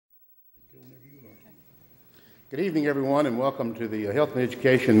Good evening, everyone, and welcome to the Health and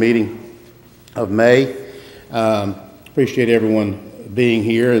Education meeting of May. Appreciate everyone being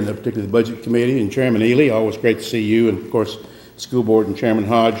here, and particularly the Budget Committee and Chairman Ely. Always great to see you, and of course, School Board and Chairman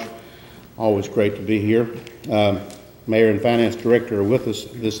Hodge. Always great to be here. Mayor and Finance Director are with us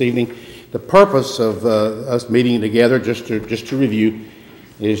this evening. The purpose of us meeting together, just to review,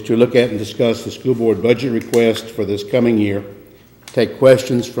 is to look at and discuss the School Board budget request for this coming year, take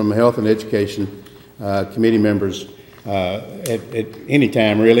questions from Health and Education committee members at any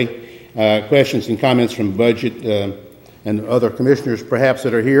time, really. Questions and comments from budget and other commissioners perhaps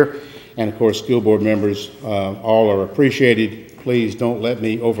that are here, and of course school board members. All are appreciated. Please don't let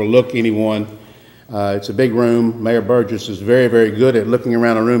me overlook anyone. It's a big room. Mayor Burgess is very, very good at looking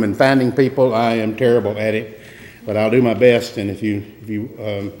around a room and finding people. I am terrible at it, but I'll do my best. And if you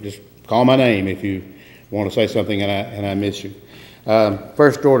just call my name if you want to say something and I miss you.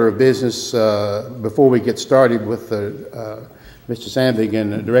 First order of business before we get started with Mr. Sandvig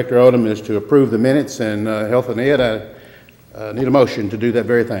and Director Odom is to approve the minutes, and Health and Ed, I need a motion to do that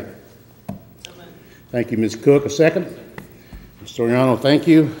very thing. Thank you, Ms. Cook. A second? Mr. Soriano, thank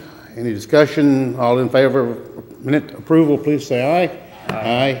you. Any discussion? All in favor of minute approval, please say aye.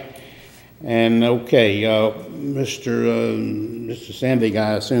 Aye. And okay, Mr. Sandvig,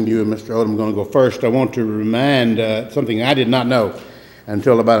 I assume you and Mr. Odom are going to go first. I want to remind something I did not know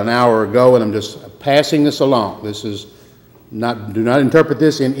until about an hour ago, and I'm just passing this along. This is not, do not interpret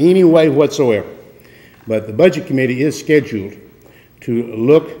this in any way whatsoever. But the Budget Committee is scheduled to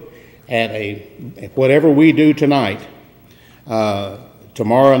look at whatever we do tonight,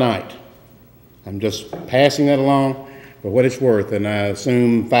 tomorrow night. I'm just passing that along for what it's worth, and I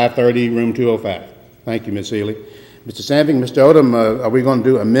assume 5:30, room 205. Thank you, Ms. Ely. Mr. Sandvig, Mr. Odom, are we going to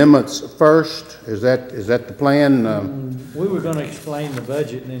do amendments first? Is that the plan? We were going to explain the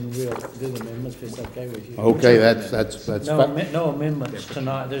budget, and then we'll do the amendments if it's okay with you. Okay, that's no amendments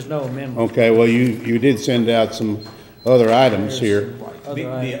tonight. There's no amendments. Okay, well, you did send out some other items here.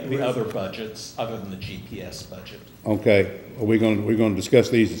 The other budgets, other than the GPS budget. Okay, we're going to discuss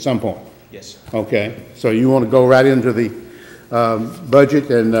these at some point. Yes, sir. Okay, so you want to go right into the budget,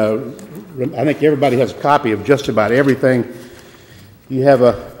 and I think everybody has a copy of just about everything. You have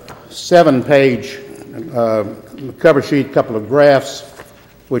a 7-page cover sheet, a couple of graphs,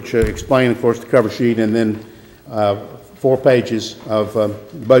 which explain, of course, the cover sheet, and then 4 pages of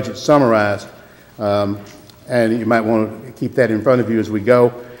budget summarized. And you might want to keep that in front of you as we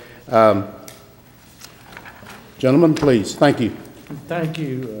go. Gentlemen, please. Thank you. Thank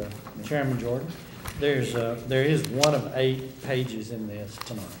you, Chairman Jordan. There is one of 8 pages in this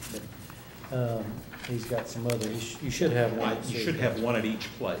tonight, but he's got some other. You should have one. You should have one at each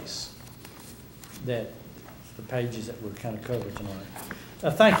place. That's the pages that we're kind of covered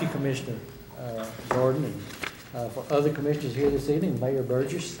tonight. Thank you, Commissioner Jordan, and for other commissioners here this evening, Mayor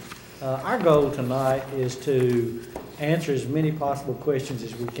Burgess. Our goal tonight is to answer as many possible questions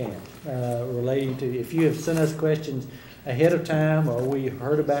as we can relating to, if you have sent us questions ahead of time or we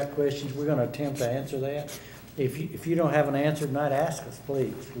heard about questions, we're going to attempt to answer that. If you don't have an answer tonight, ask us,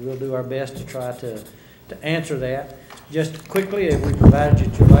 please. We'll do our best to try to answer that. Just quickly, as we provided you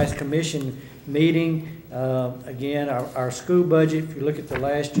at your last commission meeting, again, our school budget, if you look at the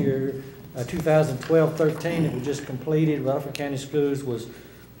last year, 2012-13 that we just completed, Rutherford County Schools was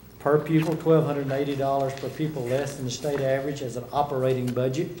per pupil, $1,280 per pupil less than the state average as an operating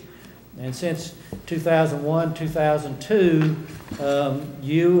budget. And since 2001, 2002,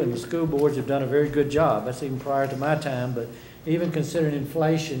 you and the school boards have done a very good job. That's even prior to my time, but even considering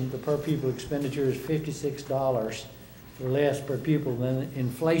inflation, the per pupil expenditure is $56 less per pupil than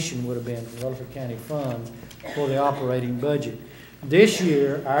inflation would have been for Rutherford County funds for the operating budget. This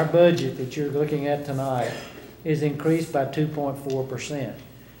year, our budget that you're looking at tonight is increased by 2.4%.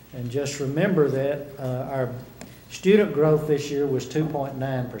 And just remember that our student growth this year was 2.9%,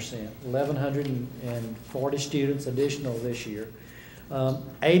 1,140 students additional this year.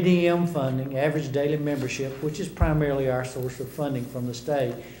 ADM funding, average daily membership, which is primarily our source of funding from the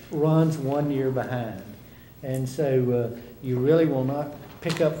state, runs 1 year behind. And so you really will not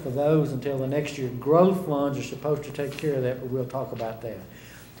pick up for those until the next year. Growth funds are supposed to take care of that, but we'll talk about that.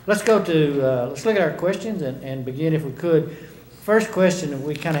 Let's go to, let's look at our questions and begin if we could. First question that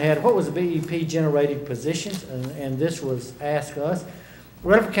we kind of had, what was the BEP generated positions? And this was asked us.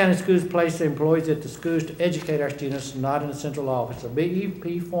 Rutherford County Schools place their employees at the schools to educate our students, not in the central office. The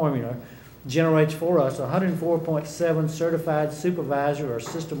BEP formula generates for us 104.7 certified supervisor or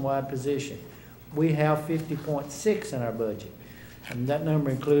system-wide position. We have 50.6 in our budget. And that number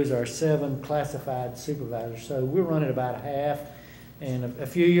includes our 7 classified supervisors. So we're running about half And a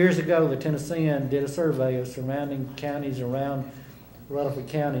few years ago, the Tennessean did a survey of surrounding counties around Rutherford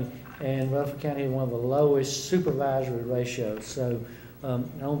County, and Rutherford County had one of the lowest supervisory ratios. So I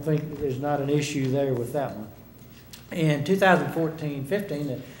don't think there's not an issue there with that one. In 2014-15,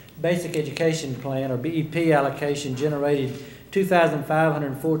 the Basic Education Plan, or BEP allocation, generated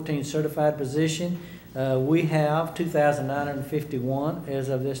 2,514 certified positions. We have 2,951 as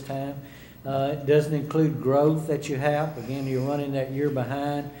of this time. It doesn't include growth that you have. Again, you're running that year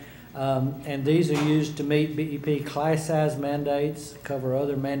behind. And these are used to meet BEP class size mandates, cover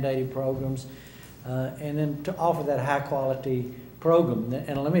other mandated programs, and then to offer that high quality program.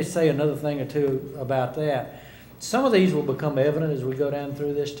 And let me say another thing or two about that. Some of these will become evident as we go down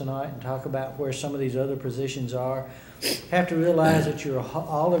through this tonight and talk about where some of these other positions are. Have to realize that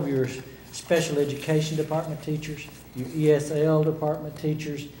all of your special education department teachers, your ESL department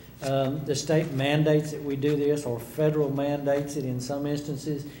teachers, the state mandates that we do this, or federal mandates it in some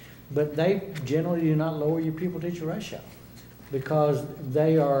instances, but they generally do not lower your pupil-teacher ratio because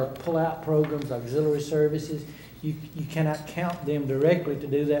they are pull-out programs, auxiliary services. You cannot count them directly to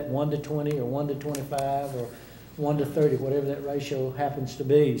do that 1 to 20 or 1 to 25 or 1 to 30, whatever that ratio happens to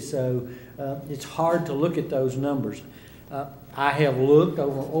be. So it's hard to look at those numbers. I have looked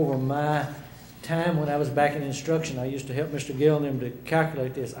over my time when I was back in instruction. I used to help Mr. Gill and them to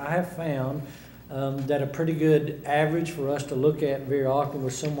calculate this. I have found that a pretty good average for us to look at very often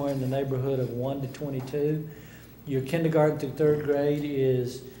was somewhere in the neighborhood of 1 to 22. Your kindergarten through third grade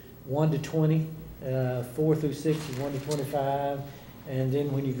is 1 to 20. 4 through 6 is 1 to 25. And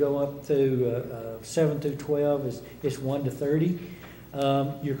then when you go up to 7 through 12, it's 1 to 30.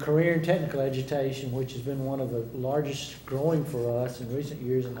 Your career and technical education, which has been one of the largest growing for us in recent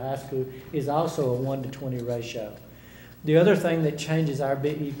years in high school, is also a 1 to 20 ratio. The other thing that changes our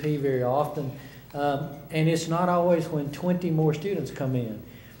BEP very often, and it's not always when 20 more students come in.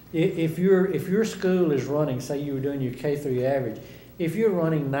 If your school is running, say you were doing your K-3 average, if you're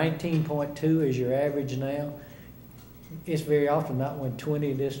running 19.2 as your average now, it's very often not when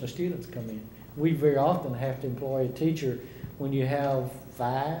 20 additional students come in. We very often have to employ a teacher when you have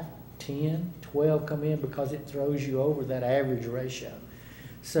 5, 10, 12 come in because it throws you over that average ratio.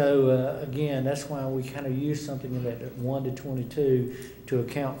 So again, that's why we kind of use something in that 1 to 22 to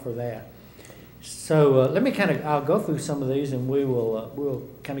account for that. So let me I'll go through some of these and we'll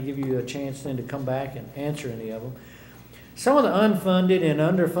kind of give you a chance then to come back and answer any of them. Some of the unfunded and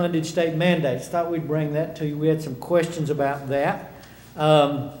underfunded state mandates, thought we'd bring that to you. We had some questions about that.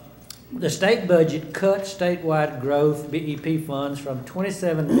 The state budget cut statewide growth BEP funds from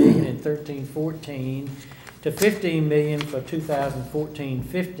 $27 million in 13-14 to $15 million for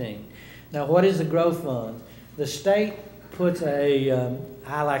 2014-15. Now, what is the growth fund? The state puts I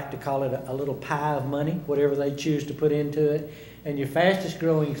like to call it a little pie of money, whatever they choose to put into it, and your fastest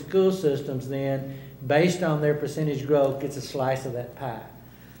growing school systems then, based on their percentage growth, gets a slice of that pie.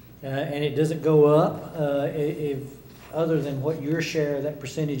 And it doesn't go up other than what your share of that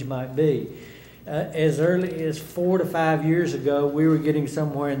percentage might be. As early as 4 to 5 years ago, we were getting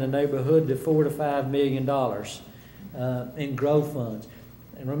somewhere in the neighborhood to $4 to $5 million in growth funds.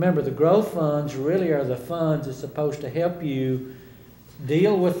 And remember, the growth funds really are the funds that's supposed to help you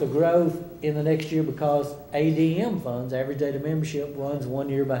deal with the growth in the next year because ADM funds, average data membership, runs 1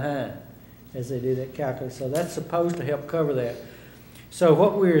 year behind as they do that calculus. So that's supposed to help cover that. So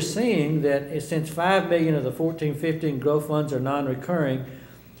what we're seeing that is since $5 million of the 14-15 growth funds are non-recurring,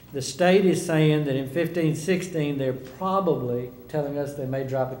 the state is saying that in 15-16 they're probably telling us they may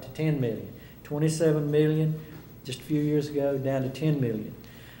drop it to 10 million. 27 million just a few years ago down to 10 million.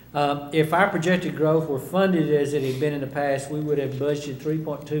 If our projected growth were funded as it had been in the past, we would have budgeted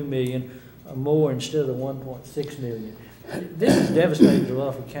 3.2 million or more instead of the 1.6 million. This is devastating to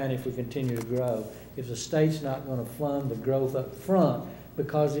Rutherford County if we continue to grow. If the state's not going to fund the growth up front,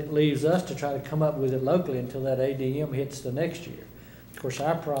 because it leaves us to try to come up with it locally until that ADM hits the next year. Of course,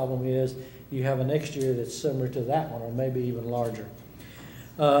 our problem is you have a next year that's similar to that one, or maybe even larger.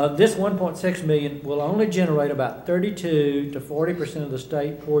 This 1.6 million will only generate about 32 to 40% of the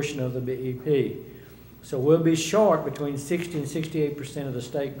state portion of the BEP. So we'll be short between 60 and 68% of the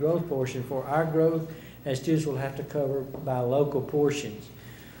state growth portion for our growth, as students will have to cover by local portions.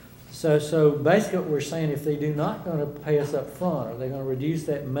 So basically what we're saying, if they do not going to pay us up front, or they're going to reduce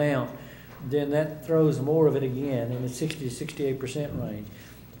that amount, then that throws more of it again in the 60 to 68% range.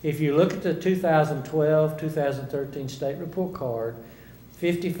 If you look at the 2012-2013 state report card,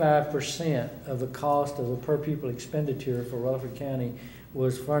 55% of the cost of a per pupil expenditure for Rutherford County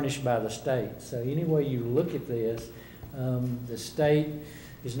was furnished by the state. So any way you look at this, the state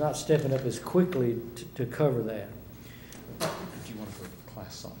is not stepping up as quickly to cover that. Do you want to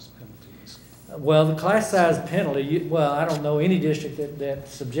class size penalties? Well, the class size penalty, well, I don't know any district that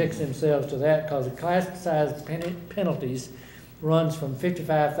subjects themselves to that, because the class size penalties runs from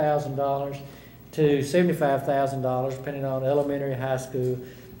 $55,000 to $75,000, depending on elementary, high school.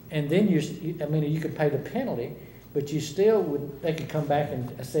 And then I mean, you could pay the penalty, but you still they could come back and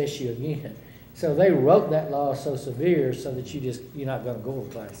assess you again. So they wrote that law so severe so that you're not going to go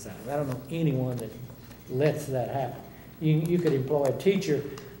with class size. I don't know anyone that lets that happen. You could employ a teacher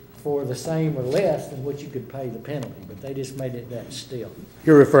for the same or less than what you could pay the penalty, but they just made it that still.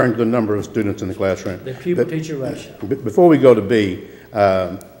 You're referring to the number of students in the classroom. The pupil-teacher ratio. Before we go to B,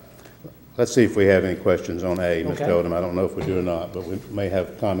 let's see if we have any questions on A, Ms. Okay. Odom. I don't know if we do or not, but we may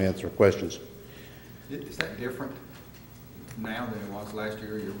have comments or questions. Is that different now than it was last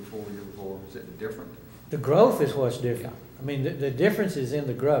year before, year before? Is it different? The growth is what's different. I mean, the difference is in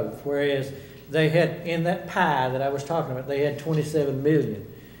the growth, whereas they had, in that pie that I was talking about, they had 27 million.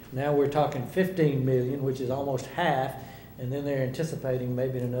 Now we're talking 15 million, which is almost half, and then they're anticipating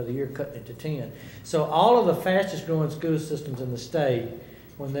maybe in another year cutting it to 10. So all of the fastest growing school systems in the state,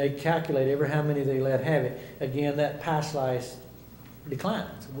 when they calculate how many they let have it, again, that pie slice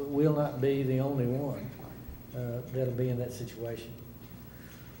declines. We'll not be the only one that'll be in that situation.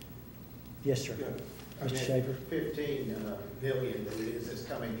 Yes, sir. Mr. Schaefer. 15 million that it is this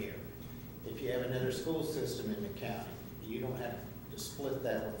coming year. If you have another school system in the county, you don't have to split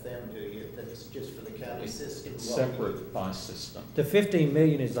that with them, do you? That's just for the county system. It's separate by system. The 15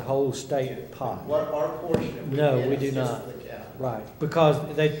 million is the whole state pot. What our portion of No, get we is do just not. for the county. Right,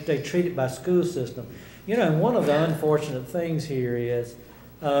 because they treat it by school system. You know, and one of the unfortunate things here is,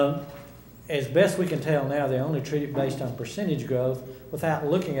 as best we can tell now, they only treat it based on percentage growth without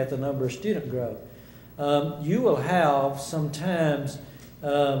looking at the number of student growth. You will have sometimes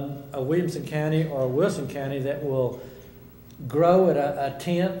a Williamson County or a Wilson County that will grow at a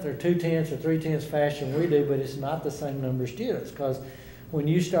tenth or 2/10 or 3/10 faster than we do, but it's not the same number of students, because when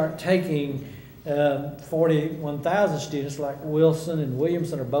you start taking 41,000 students, like Wilson and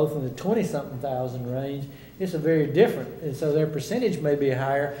Williamson are both in the 20-something thousand range, it's a very different, and so their percentage may be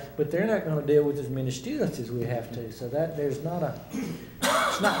higher, but they're not going to deal with as many students as we have to. So that it's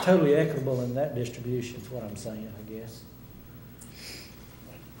not totally equitable in that distribution, is what I'm saying, I guess.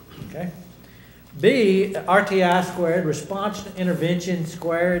 Okay. B, RTI squared, response to intervention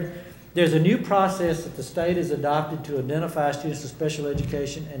squared. There's a new process that the state has adopted to identify students with special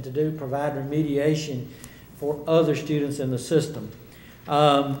education and to provide remediation for other students in the system.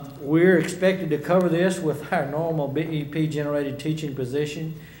 We're expected to cover this with our normal BEP generated teaching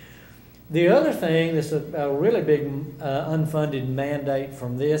position. The other thing that's a really big unfunded mandate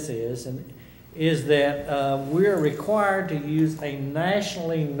from this is that we're required to use a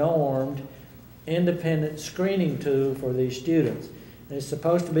nationally normed independent screening tool for these students. And it's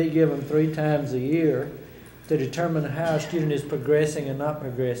supposed to be given 3 times a year to determine how a student is progressing and not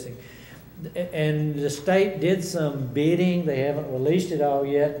progressing. And the state did some bidding. They haven't released it all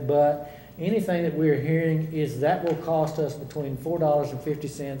yet, but anything that we're hearing is that will cost us between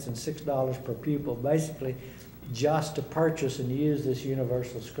 $4.50 and $6 per pupil, basically just to purchase and use this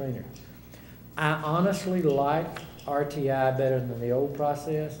universal screener. I honestly like RTI better than the old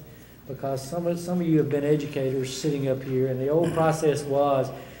process, because some of you have been educators sitting up here, and the old process was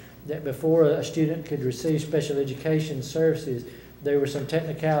that before a student could receive special education services, there were some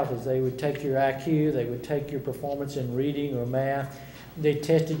technicalities. They would take your IQ, they would take your performance in reading or math, they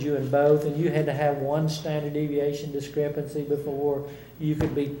tested you in both, and you had to have one standard deviation discrepancy before you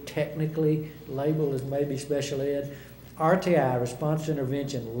could be technically labeled as maybe special ed. RTI, response to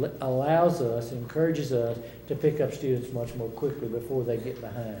intervention, allows us, encourages us to pick up students much more quickly before they get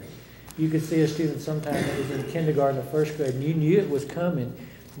behind. You could see a student sometime that was in kindergarten or first grade, and you knew it was coming,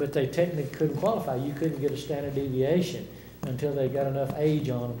 but they technically couldn't qualify. You couldn't get a standard deviation until they got enough age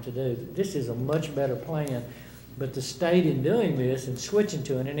on them to do. This is a much better plan, but the state in doing this and switching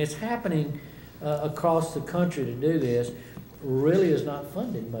to it, and it's happening across the country to do this, really is not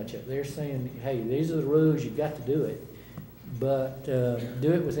funded much of it. They're saying, hey, these are the rules, you've got to do it, but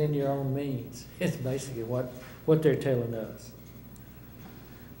do it within your own means. It's basically what they're telling us.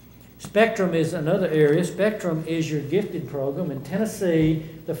 Spectrum is another area. Spectrum is your gifted program. In Tennessee,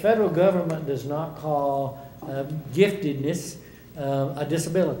 the federal government does not call giftedness a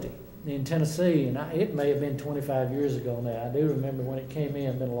disability. In Tennessee, and it may have been 25 years ago now, I do remember when it came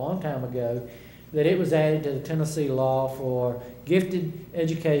in, been a long time ago, that it was added to the Tennessee law for gifted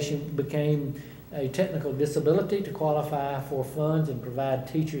education became a technical disability to qualify for funds and provide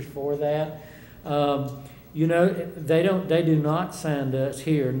teachers for that. You know, they do not sign us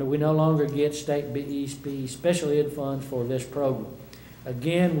here. We no longer get state BEP special ed funds for this program.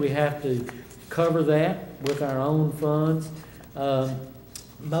 Again, we have to cover that with our own funds.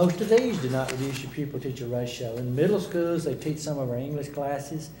 Most of these do not reduce your pupil-teacher ratio. In middle schools, they teach some of our English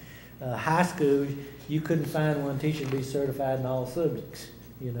classes. High school, you couldn't find one teacher to be certified in all subjects,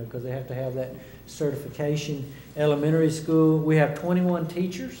 because they have to have that certification. Elementary school, we have 21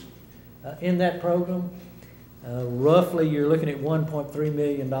 teachers in that program. Roughly, you're looking at $1.3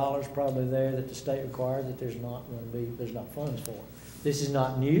 million probably there that the state requires that there's not funds for. This is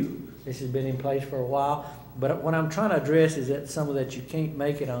not new. This has been in place for a while. But what I'm trying to address is that some of that you can't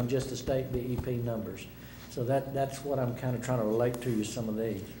make it on just the state BEP numbers. So that's what I'm kind of trying to relate to you, some of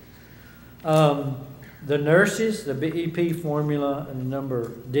these. The nurses, the BEP formula, and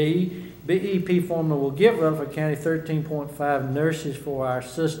number D, BEP formula will give Rutherford County 13.5 nurses for our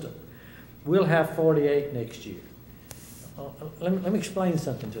system. We'll have 48 next year. Let me explain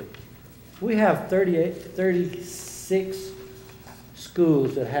something to you. We have 36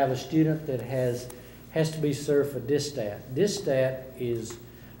 schools that have a student that has to be served for DSTAT. DSTAT is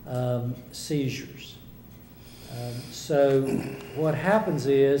seizures. So what happens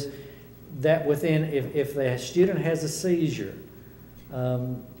is that if the student has a seizure,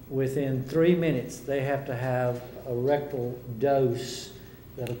 within 3 minutes they have to have a rectal dose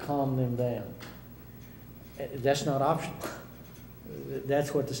that'll calm them down. That's not optional.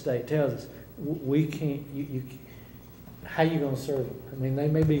 That's what the state tells us. We can't, how are you going to serve them? I mean, they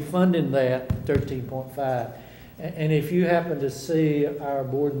may be funding that 13.5. And if you happen to see our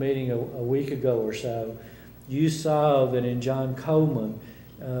board meeting a week ago or so, you saw that in John Coleman,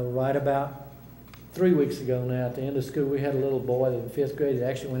 right about 3 weeks ago now, at the end of school, we had a little boy in 5th grade that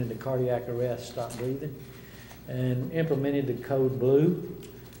actually went into cardiac arrest, stopped breathing, and implemented the code blue.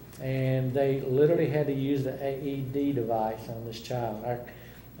 And they literally had to use the AED device on this child.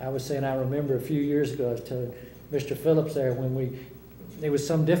 I was saying, I remember a few years ago, I was telling Mr. Phillips there, when there was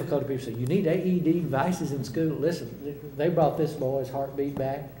some difficulty, people said, you need AED devices in school. Listen, they brought this boy's heartbeat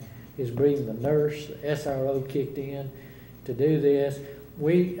back, his breathing. The nurse, the SRO kicked in to do this.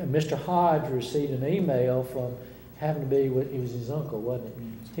 Mr. Hodge received an email from, happened to be, it was his uncle, wasn't it?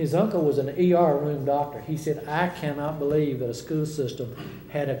 His uncle was an ER room doctor. He said, I cannot believe that a school system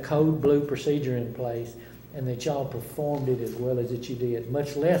had a code blue procedure in place and that y'all performed it as well as that you did,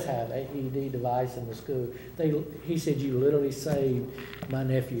 much less have AED device in the school. He said, you literally saved my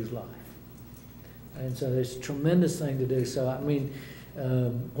nephew's life. And so it's a tremendous thing to do. So, I mean,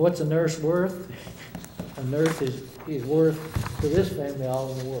 what's a nurse worth? A nurse is worth to this family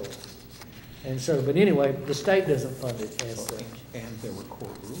all in the world. And so, but anyway, the state doesn't fund it as such. And there were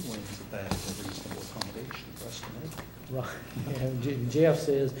court rulings that that's a reasonable accommodation for us to make. Right. And Jeff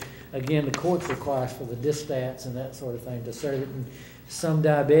says, again, the courts require for the DSTATs and that sort of thing to serve it. And some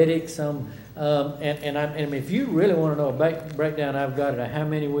diabetics, some, and if you really want to know a breakdown, I've got it. How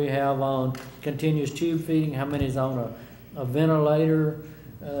many we have on continuous tube feeding, how many is on a ventilator.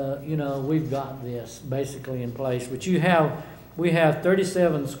 We've got this basically in place. But we have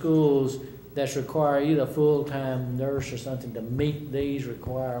 37 schools that require either a full-time nurse or something to meet these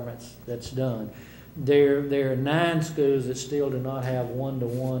requirements that's done. There are 9 schools that still do not have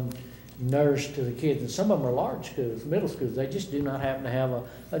one-to-one nurse to the kids. And some of them are large schools, middle schools. They just do not happen to have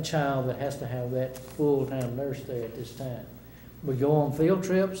a child that has to have that full-time nurse there at this time. We go on field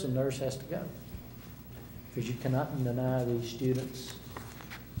trips, and the nurse has to go. Because you cannot deny these students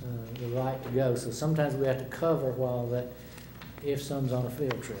the right to go. So sometimes we have to cover while if someone's on a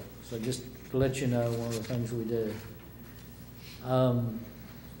field trip. So just to let you know, one of the things we do.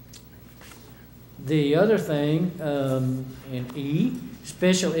 The other thing in E,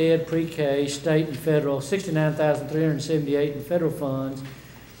 special ed pre-K, state and federal, $69,378 in federal funds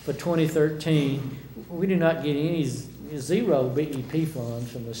for 2013. We do not get any zero BEP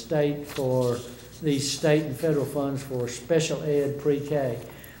funds from the state for these state and federal funds for special ed pre-K.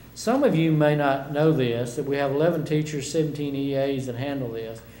 Some of you may not know this, that we have 11 teachers, 17 EAs that handle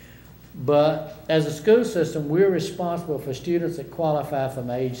this. But as a school system, we're responsible for students that qualify from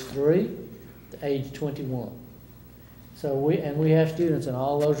age 3 to age 21. So we have students in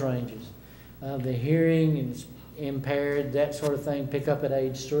all those ranges. The hearing is impaired, that sort of thing, pick up at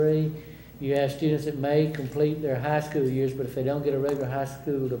age 3. You have students that may complete their high school years, but if they don't get a regular high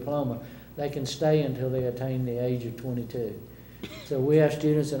school diploma, they can stay until they attain the age of 22. So we have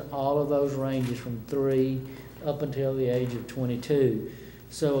students in all of those ranges from 3 up until the age of 22.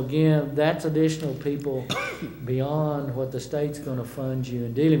 So again, that's additional people beyond what the state's going to fund you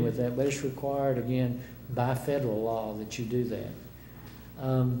in dealing with that, but it's required, again, by federal law that you do that.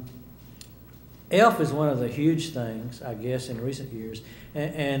 ELF is one of the huge things, I guess, in recent years.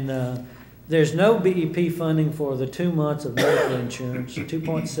 And There's no BEP funding for the 2 months of medical insurance,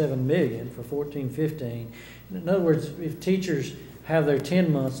 2.7 million for 14-15. In other words, if teachers have their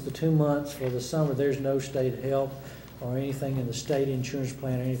 10 months, the 2 months for the summer, there's no state help or anything in the state insurance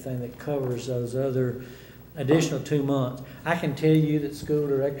plan or anything that covers those other additional 2 months. I can tell you that school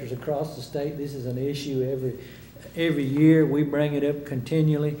directors across the state, this is an issue every year. We bring it up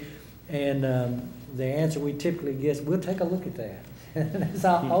continually, and the answer we typically get is, we'll take a look at that. That's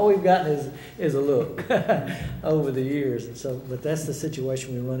all we've gotten is a look over the years. And so, but that's the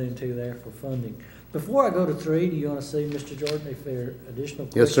situation we run into there for funding. Before I go to 3, do you want to see, Mr. Jordan, if there are additional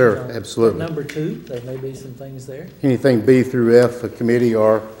questions? Yes, sir, on absolutely. Number 2, there may be some things there. Anything B through F, a committee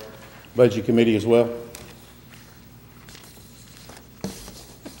or budget committee as well?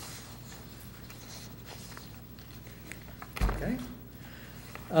 Okay.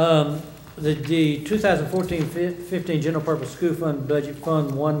 The 2014-15 General Purpose School Fund Budget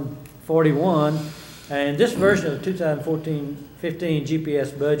Fund 141, and this version of the 2014-15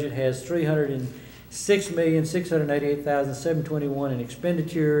 GPS budget has $306,688,721 in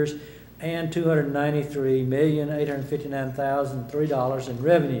expenditures and $293,859,003 in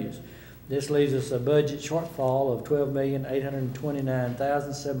revenues. This leaves us a budget shortfall of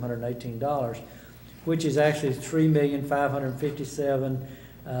 $12,829,718, which is actually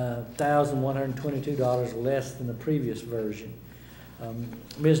 $3,557,122 less than the previous version.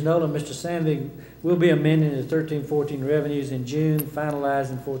 Ms. Nolan, Mr. Sandvig will be amending the 13-14 revenues in June,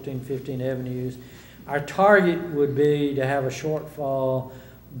 finalizing 14-15 revenues. Our target would be to have a shortfall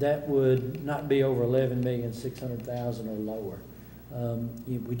that would not be over $11,600,000 or lower.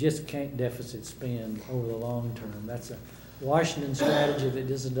 We just can't deficit spend over the long term. That's a Washington strategy that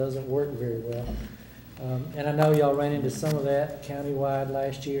just doesn't work very well. And I know y'all ran into some of that countywide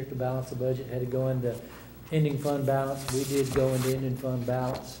last year to balance the budget, had to go into ending fund balance. We did go into ending fund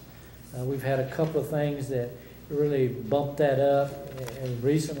balance. We've had a couple of things that really bumped that up and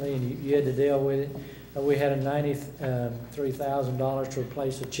recently, and you had to deal with it. We had a $93,000 to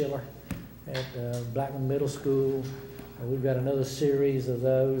replace a chiller at Blackman Middle School. We've got another series of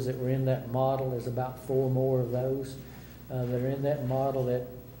those that were in that model. There's about 4 more of those that are in that model that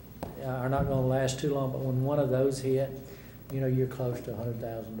are not going to last too long, but when one of those hit, you know, you're close to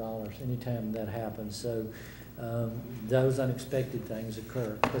 $100,000 anytime that happens. So those unexpected things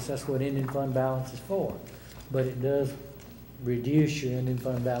occur, because that's what ending fund balance is for. But it does reduce your ending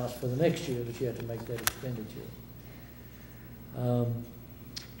fund balance for the next year that you have to make that expenditure.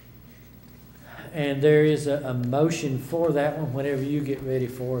 And there is a motion for that one whenever you get ready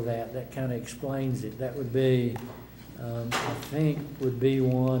for that. That kind of explains it. That would be, I think, would be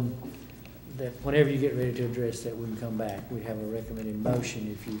one that whenever you get ready to address that, we can come back. We have a recommended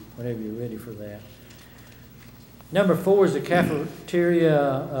motion whenever you're ready for that. Number 4 is the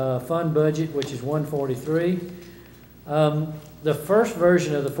cafeteria fund budget, which is 143. The first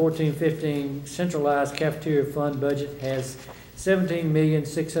version of the 14-15 centralized cafeteria fund budget has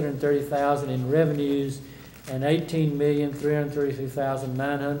 $17,630,000 in revenues and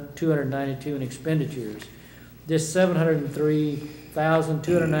 $18,333,292 in expenditures. This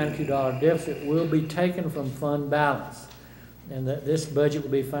 $703,292 deficit will be taken from fund balance, and that this budget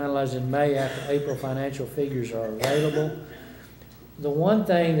will be finalized in May after April financial figures are available. The one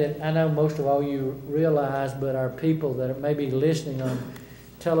thing that I know most of all you realize, but our people that may be listening on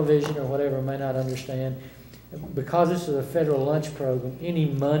television or whatever may not understand, because this is a federal lunch program, any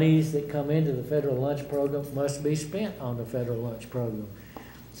monies that come into the federal lunch program must be spent on the federal lunch program.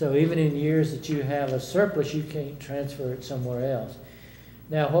 So even in years that you have a surplus, you can't transfer it somewhere else.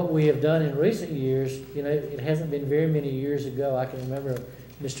 Now, what we have done in recent years, you know, it hasn't been very many years ago. I can remember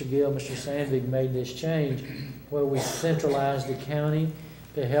Mr. Gill, Mr. Sandvig made this change where we centralized the county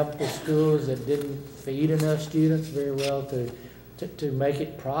to help the schools that didn't feed enough students very well to make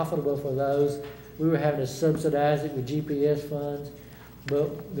it profitable for those. We were having to subsidize it with GPS funds, but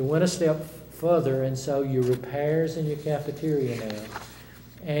we went a step further, and so your repairs in your cafeteria now,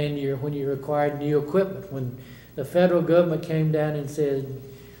 and when you required new equipment, when the federal government came down and said,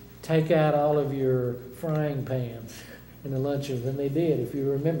 take out all of your frying pans in the lunchrooms, and they did. If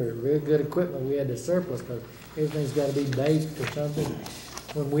you remember, real good equipment, we had to surplus because everything's got to be baked or something.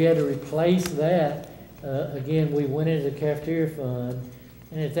 When we had to replace that, again, we went into the cafeteria fund,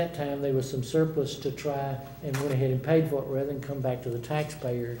 and at that time there was some surplus to try and went ahead and paid for it rather than come back to the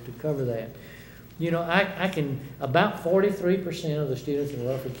taxpayer to cover that. You know, I can, about 43% of the students in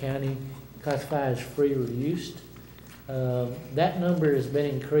Rutherford County classify as free or reduced. That number has been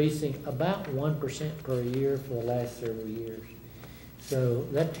increasing about 1% per year for the last several years. So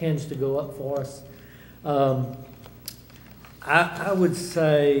that tends to go up for us. I would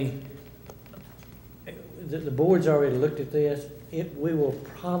say the board's already looked at this. We will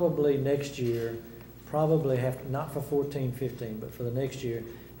probably next year, probably have to, not for 14-15, but for the next year,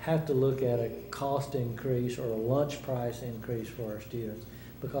 have to look at a cost increase or a lunch price increase for our students,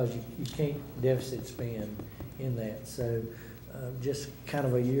 because you can't deficit spend in that. So just kind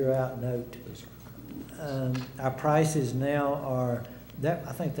of a year out note. Our prices now are,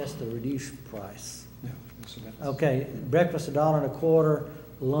 I think that's the reduced price. Yeah, that's about- Okay, breakfast $1.25,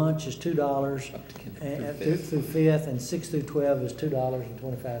 lunch is $2, Up to Kin- and through through fifth, and 6 through 12 is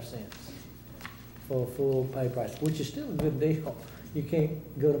 $2.25 for a full pay price, which is still a good deal. You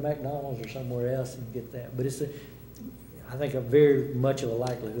can't go to McDonald's or somewhere else and get that, but it's I think a very much of a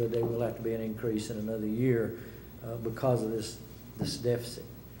likelihood there will have to be an increase in another year because of this deficit.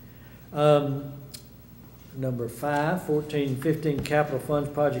 Number 5, 14-15 Capital Funds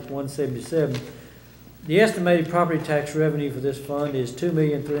Project 177. The estimated property tax revenue for this fund is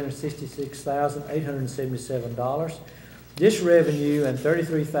 $2,366,877. This revenue and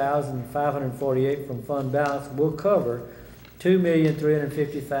 $33,548 from fund balance will cover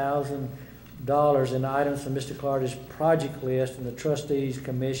 $2,350,000 in items from Mr. Clardy's project list and the trustees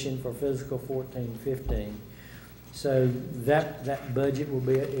commission for fiscal 14-15. So that budget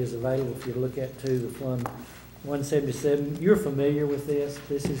is available for you to look at too, the Fund 177. You're familiar with this.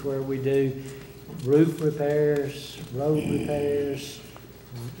 This is where we do roof repairs, road repairs,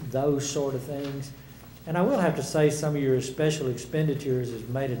 those sort of things. And I will have to say some of your special expenditures has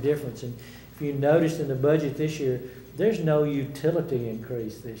made a difference. And if you noticed in the budget this year, there's no utility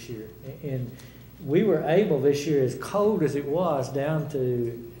increase this year. And we were able this year, as cold as it was, down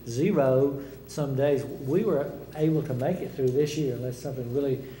to 0 some days, we were able to make it through this year unless something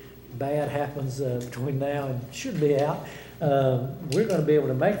really bad happens between now and should be out. We're going to be able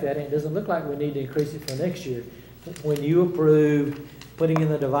to make that, and it doesn't look like we need to increase it for next year. When you approved putting in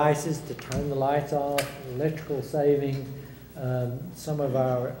the devices to turn the lights off, electrical saving, some of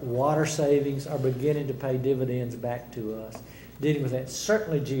our water savings are beginning to pay dividends back to us. Dealing with that,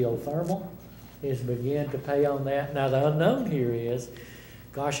 certainly geothermal is beginning to pay on that. Now the unknown here is,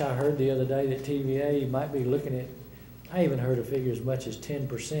 gosh, I heard the other day that TVA might be looking at, I even heard a figure as much as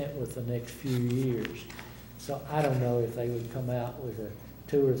 10% with the next few years. So I don't know if they would come out with a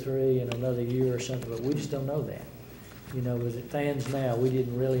 2 or 3 in another year or something, but we just don't know that. You know, as it stands now, we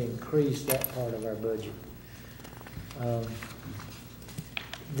didn't really increase that part of our budget.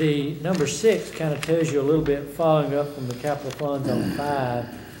 The number 6 kind of tells you a little bit, following up from the capital funds on 5.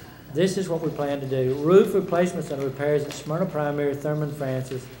 This is what we plan to do. Roof replacements and repairs at Smyrna Primary, Thurman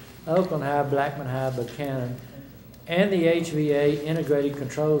Francis, Oakland High, Blackman High, Buchanan, and the HVA integrated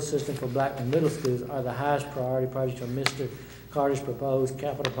control system for Blackman Middle Schools are the highest priority projects on Mr. Carter's proposed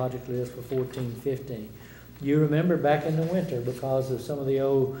capital project list for 14-15. You remember back in the winter, because of some of the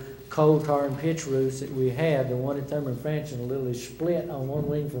old coal tar and pitch roofs that we had, the one at Thurman Francis literally split on one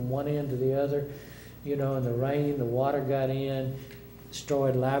wing from one end to the other. You know, in the rain, the water got in,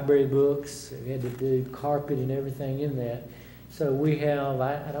 destroyed library books. We had to do carpet and everything in that. So we have,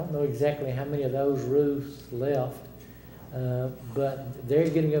 I don't know exactly how many of those roofs left, but they're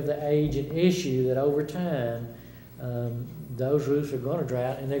getting of the age and issue that over time, those roofs are going to dry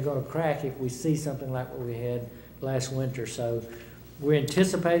out and they're going to crack if we see something like what we had last winter. So we're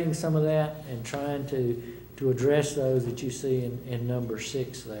anticipating some of that and trying to address those that you see in number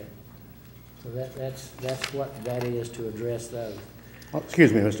 6 there. So that's what that is, to address those.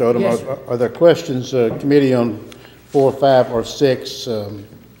 Excuse me, Mr. Odom. Yes, Are there questions, committee, on 4, 5, or 6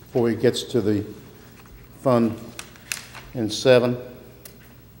 before he gets to the fund in 7?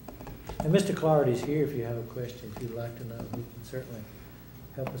 And Mr. Clardy's here if you have a question, if you'd like to know. He can certainly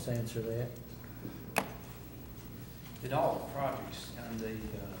help us answer that. Did all the projects on the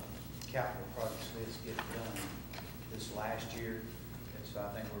capital projects list get done this last year? So I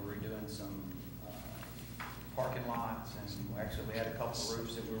think we're redoing some parking lots, and actually we had a couple of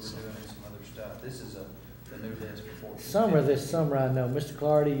roofs that we were doing and some other stuff. This is the new list before. Summer this summer, I know. Mr.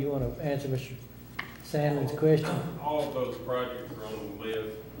 Clardy, you want to answer Mr. Sandlin's question? All of those projects are on the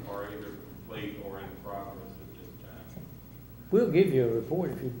list are either complete or in progress at this time. We'll give you a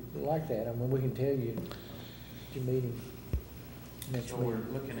report if you'd like that. I mean, we can tell you at your meeting next So week. we're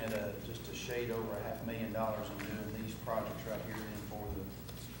looking at just a shade over $500,000 on doing these projects right here in for the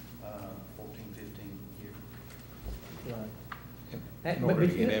 14-15 year. Right. In order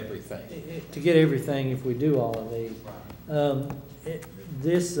to get everything. To get everything, if we do all of these.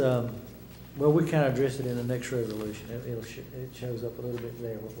 Well, we kind of address it in the next resolution. It shows up a little bit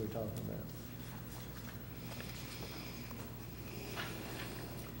there, what we're talking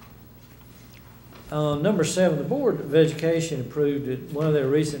about. Number 7, the Board of Education approved at one of their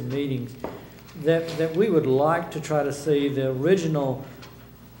recent meetings that we would like to try to see the original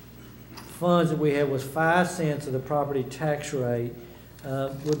funds that we had was 5 cents of the property tax rate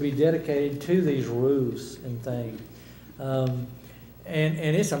would be dedicated to these roofs and things. And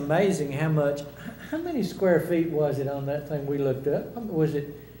it's amazing how many square feet was it on that thing we looked up? Was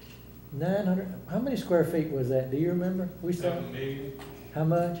it 900? How many square feet was that? Do you remember? We saw 7 million, how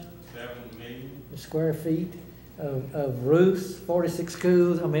much? 7 million. Square feet of roofs, 46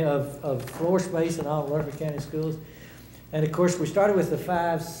 schools, of floor space in all Rutherford County schools. And of course, we started with the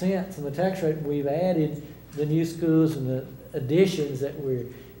 5 cents on the tax rate. We've added the new schools and the additions that we're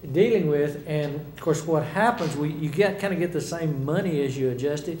dealing with. And of course, what happens, you kind of get the same money as you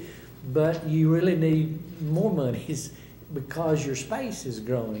adjust it, but you really need more monies because your space is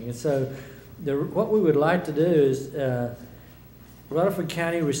growing. And so what we would like to do is, Rutherford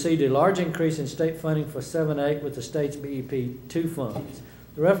County received a large increase in state funding for 7-8 with the state's BEP 2 funds.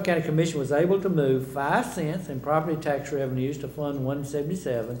 The Rutherford County Commission was able to move 5 cents in property tax revenues to Fund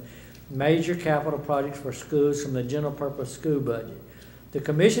 177, major capital projects for schools from the general purpose school budget. The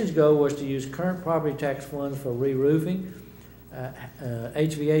Commission's goal was to use current property tax funds for re-roofing,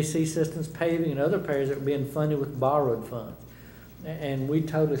 HVAC systems, paving, and other repairs that were being funded with borrowed funds. And we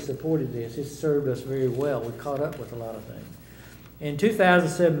totally supported this. It served us very well. We caught up with a lot of things. In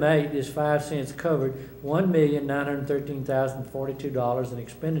 2007-8, this 5 cents covered $1,913,042 in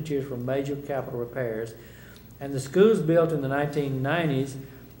expenditures for major capital repairs, and the schools built in the 1990s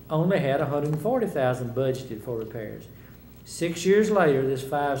only had $140,000 budgeted for repairs. 6 years later, this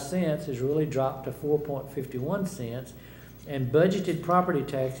 5 cents has really dropped to 4.51 cents, and budgeted property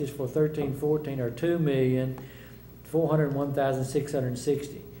taxes for 13-14 are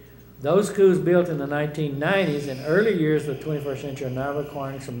 $2,401,660. Those schools built in the 1990s and early years of the 21st century are now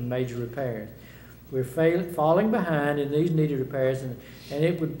requiring some major repairs. We're falling behind in these needed repairs, and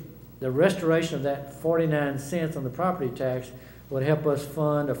the restoration of that 49 cents on the property tax would help us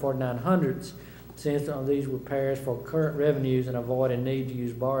fund a 49 cents on these repairs for current revenues and avoid a need to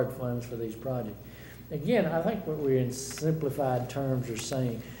use borrowed funds for these projects. Again, I think what we're in simplified terms are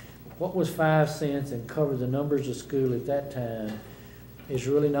saying, what was 5 cents and covered the numbers of school at that time is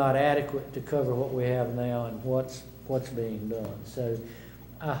really not adequate to cover what we have now and what's being done. So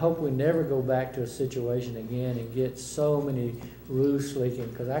I hope we never go back to a situation again and get so many roofs leaking,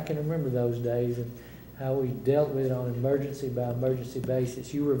 because I can remember those days and how we dealt with it on an emergency by emergency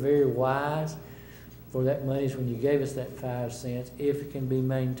basis. You were very wise for that money when you gave us that 5 cents. If it can be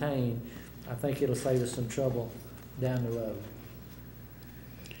maintained, I think it'll save us some trouble down the road.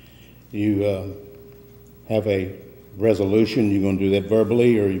 You have a resolution, you're going to do that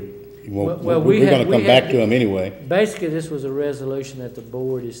verbally, or you won't? Well, we're going to come back to them anyway. Basically, this was a resolution that the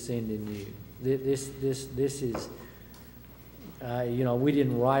board is sending you. This is, we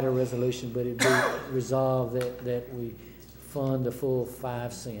didn't write a resolution, but it'd be resolved that we fund the full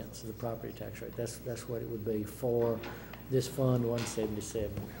 5 cents of the property tax rate. That's what it would be for this Fund 177.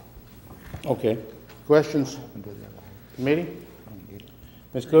 Okay. Questions? Committee?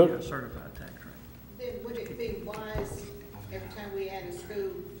 Ms. Cook? Certified tax rate. Then would it be wise every time we add a school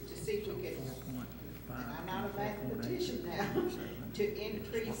to see if we could, and I'm not a mathematician now, to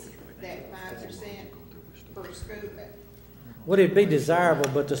increase that 5% per school? Would it be desirable,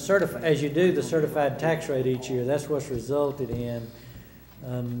 but as you do the certified tax rate each year, that's what's resulted in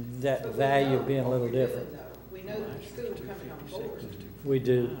that value being a little different. We know the school coming on board. We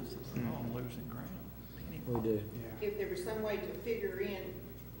do. Losing ground. We do. If there was some way to figure in,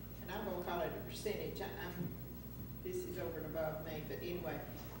 and I'm gonna call it a percentage, this is over and above me, but anyway,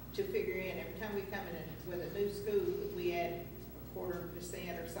 to figure in, every time we come in with a new school, we add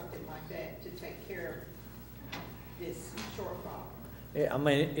 0.25% or something like that to take care of this shortfall. Yeah, I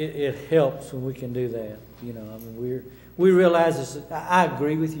mean, it helps when we can do that. We realize this. I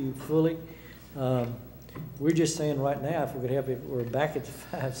agree with you fully. We're just saying right now, if we could help it, we're back at the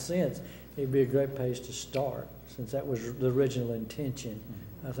 5 cents, it'd be a great place to start, since that was the original intention,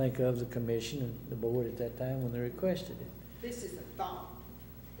 I think, of the commission and the board at that time when they requested it. This is a thought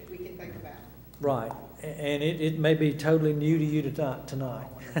that we can think about. Right, and it may be totally new to you tonight,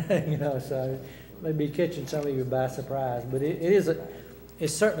 so it may be catching some of you by surprise, but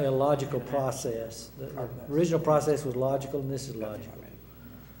it's certainly a logical process. The original process was logical, and this is logical.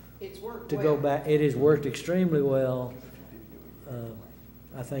 It's worked To well. go back, it has worked extremely well,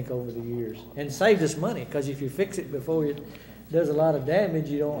 I think, over the years, and saved us money, because if you fix it before it does a lot of damage,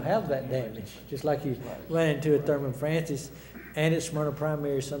 you don't have that damage. Just like you ran into at Thurman Francis and at Smyrna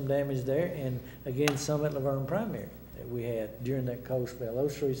Primary, some damage there, and again, some at Laverne Primary that we had during that cold spell.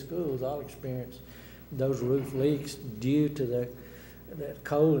 Those 3 schools all experienced those roof leaks due to the that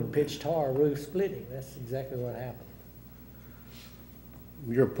coal and pitch tar roof splitting. That's exactly what happened.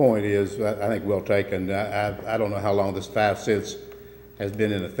 Your point is, I think, well taken. I don't know how long this 5 cents has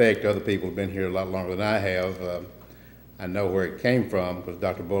been in effect. Other people have been here a lot longer than I have. I know where it came from because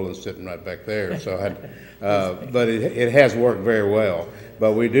Dr. Bullen's sitting right back there. So, but it has worked very well.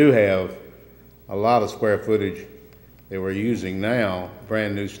 But we do have a lot of square footage that we're using now,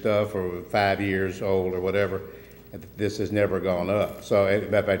 brand new stuff, or 5 years old or whatever. This has never gone up. So,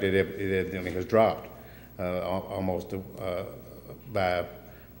 in fact, it has dropped almost by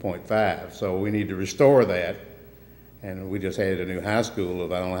 0.5. So we need to restore that. And we just added a new high school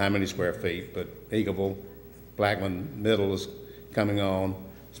of I don't know how many square feet, but Eagleville, Blackman Middle is coming on.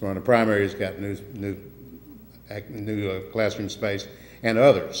 Smyrna Primary's got new classroom space, and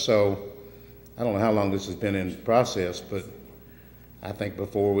others. So I don't know how long this has been in process, but I think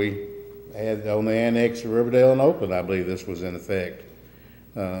before we had on the annex of Riverdale and Oakland, I believe this was in effect.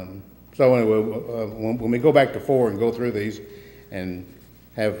 So anyway, when we go back to 4 and go through these and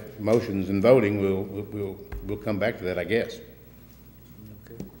have motions and voting, we'll come back to that, I guess.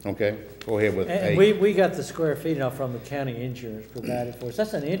 Okay, go ahead with And 8. we got the square feet now from the county insurance provided for us.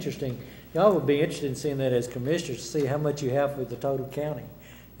 That's an interesting, y'all would be interested in seeing that as commissioners, to see how much you have with the total county.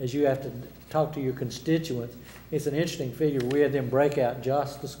 As you have to talk to your constituents, it's an interesting figure. We had them break out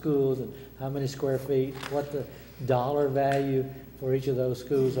just the schools and how many square feet, what the dollar value for each of those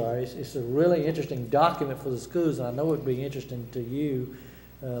schools are. It's a really interesting document for the schools, and I know it would be interesting to you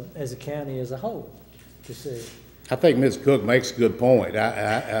as a county as a whole to see. I think Ms. Cook makes a good point.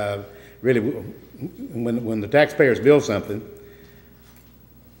 I really, when the taxpayers build something,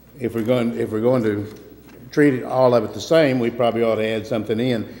 if we're going to treat it, all of it the same, we probably ought to add something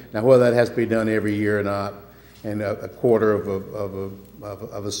in. Now, whether that has to be done every year or not, and a quarter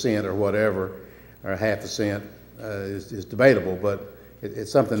of a cent or whatever, or half a cent, is debatable. But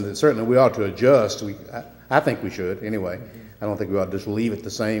it's something that certainly we ought to adjust. I think we should anyway. I don't think we ought to just leave it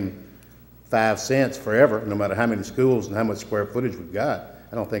the same 5 cents forever, no matter how many schools and how much square footage we've got.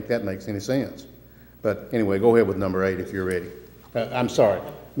 I don't think that makes any sense. But anyway, go ahead with number 8 if you're ready. I'm sorry,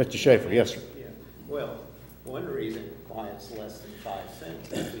 Mr. Schaefer. Yes, sir. Yeah. Well, one reason why it's less than 5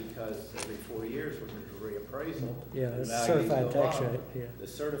 cents is because every 4 years we're going to do reappraisal. Yeah, and it's values certified go tax up. rate, yeah. The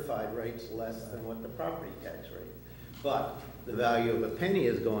certified rate's less than what the property tax rate. But the value of a penny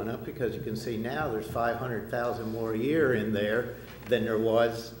is going up because you can see now there's 500,000 more a year in there than there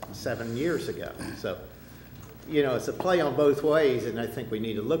was 7 years ago. So, you know, it's a play on both ways, and I think we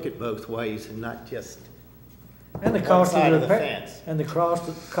need to look at both ways and not just And the one cost side of of the the repair, fence. and the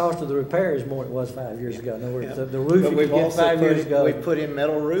cost of the repair is more than it was 5 years ago. In other words, Yeah. the roof But you we've could get also 5 years ago. we put in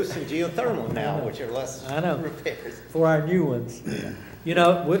metal roofs and geothermal now, know. which are less I know. repairs. For our new ones. You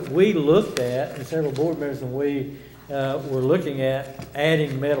know, we looked at, and several board members, and we were looking at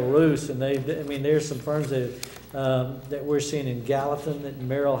adding metal roofs, and I mean, there's some firms that we're seeing in Gallatin, and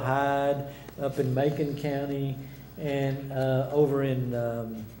Merrill Hyde, up in Macon County, and over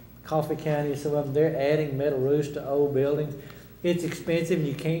in Coffee County, some of them, they're adding metal roofs to old buildings. It's expensive, and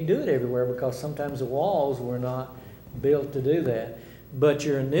you can't do it everywhere because sometimes the walls were not built to do that. But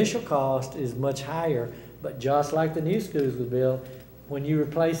your initial cost is much higher, but just like the new schools were built, when you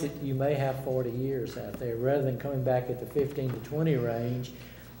replace it, you may have 40 years out there, rather than coming back at the 15 to 20 range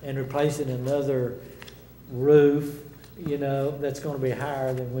and replacing another roof, you know, that's going to be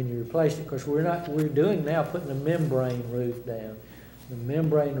higher than when you replace it. Of course, we're doing now putting a membrane roof down. The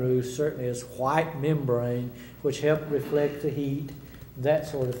membrane roof certainly is white membrane, which helps reflect the heat, that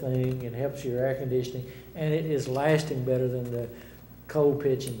sort of thing, and helps your air conditioning, and it is lasting better than the coal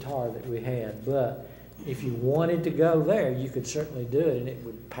pitch and tar that we had. But if you wanted to go there, you could certainly do it, and it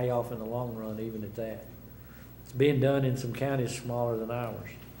would pay off in the long run, even at that. It's being done in some counties smaller than ours.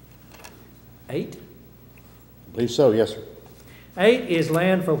 8? I believe so, yes, sir. 8 is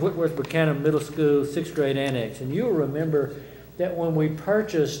land for Whitworth Buchanan Middle School 6th grade annex. And you'll remember that when we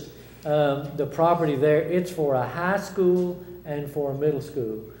purchased the property there, it's for a high school and for a middle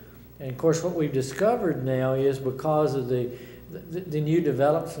school. And of course, what we've discovered now is because of the new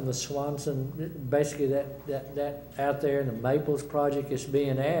developments from the Swanson, basically that out there in the Maples project is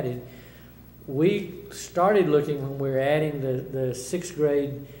being added. We started looking when we were adding the 6th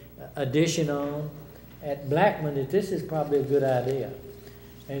grade addition on at Blackman that this is probably a good idea.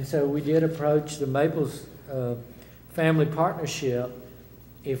 And so we did approach the Maples Family Partnership.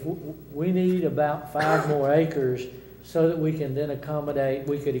 If we need about 5 more acres so that we can then accommodate,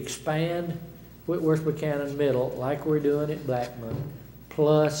 we could expand Whitworth Buchanan Middle like we're doing at Blackman,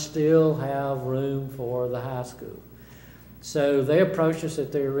 plus still have room for the high school. So they approached us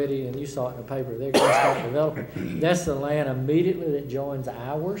that they're ready, and you saw it in the paper, they're gonna start developing. That's the land immediately that joins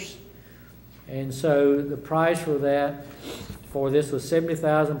ours. And so the price for that, for this was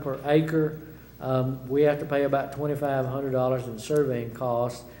 $70,000 per acre. We have to pay about $2,500 in surveying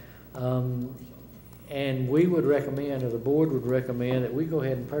costs. And we would recommend, or the board would recommend, that we go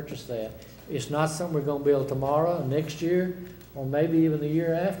ahead and purchase that. It's not something we're gonna build tomorrow, next year, or maybe even the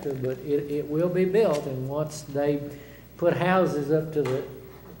year after, but it will be built, and once they put houses up to the,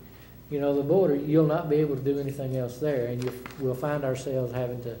 the border, you'll not be able to do anything else there, and we'll find ourselves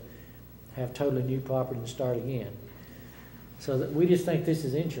having to have totally new property and start again. So that we just think this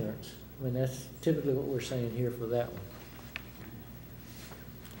is insurance. I mean, that's typically what we're saying here for that one.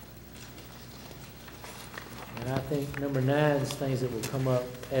 And I think number 9 is things that will come up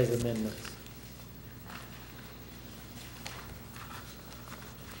as amendments.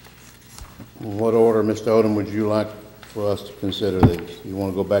 What order, Mr. Odom, would you like for us to consider these? You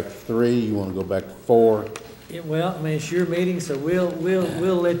want to go back to 3? You want to go back to 4? Well, I mean, it's your meeting, so we'll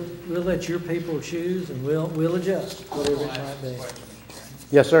let your people choose, and we'll adjust whatever it might be.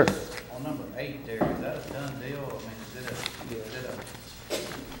 Yes, sir. On number 8 there, is that a done deal? I mean, is it a,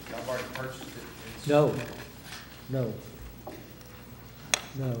 y'all already purchased it? No.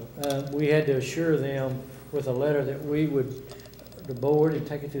 We had to assure them with a letter that the board would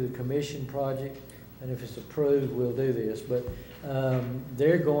take it to the commission project, and if it's approved, we'll do this. But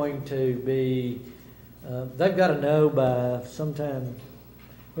they're going to be, they've got to know by sometime.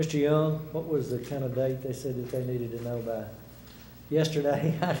 Mr. Young, what was the kind of date they said that they needed to know by?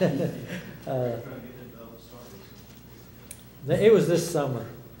 Yesterday? It was this summer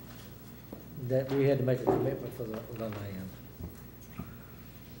that we had to make a commitment for the land.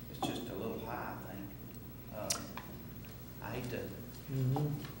 It's just a little high, I think. I hate to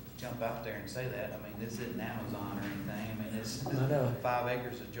jump out there and say that. I mean, this isn't Amazon or anything. I mean, it's I know. 5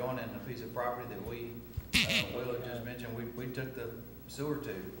 acres adjoining a piece of property that we, Will had just mentioned, we took the sewer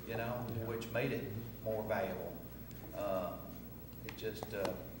to, which made it more valuable. It just,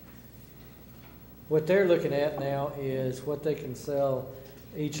 What they're looking at now is what they can sell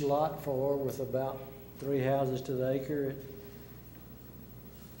each lot for, with about 3 houses to the acre at,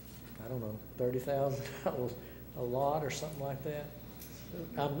 I don't know, $30,000 a lot or something like that.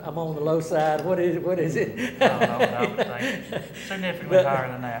 I'm on the low side. What is it? No, significantly higher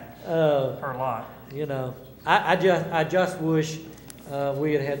than that per lot. I just wish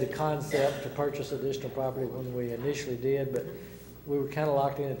we had had the concept to purchase additional property when we initially did, but we were kind of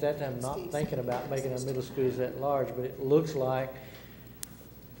locked in at that time, not thinking about making our middle schools that large. But it looks like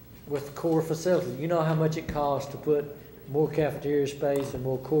with core facilities, you know how much it costs to put more cafeteria space and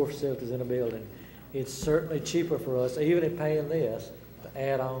more core facilities in a building. It's certainly cheaper for us, even at paying this, to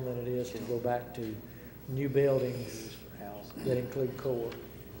add on than it is to go back to new buildings that include core.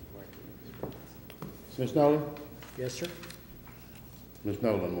 Ms. Nolan? Yes, sir. Ms.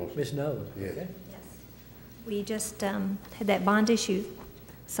 Nolan wants. Ms. Nolan. Yes. Okay. Yes. We just had that bond issue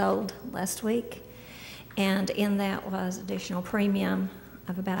sold last week, and in that was additional premium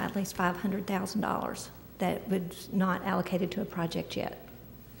of about at least $500,000 that was not allocated to a project yet.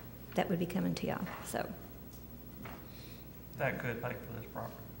 That would be coming to y'all, so. That could pay for this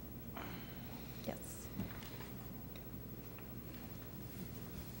property. Yes.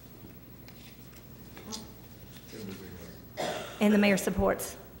 And the mayor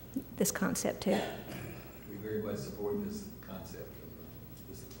supports this concept too. We very much support this concept of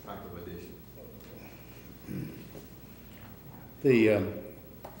this type of addition.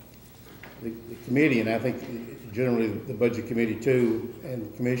 The committee, and I think generally the budget committee too, and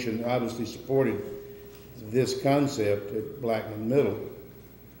the commission obviously supported this concept at Blackman Middle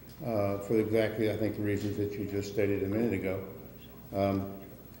for exactly, I think, the reasons that you just stated a minute ago.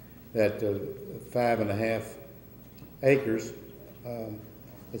 That 5.5 acres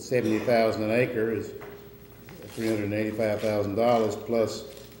at $70,000 an acre is $385,000 plus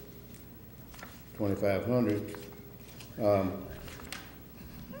 $2,500.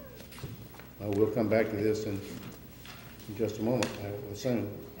 We'll come back to this in just a moment, I assume.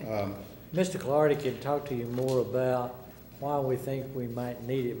 Mr. Clardy can talk to you more about why we think we might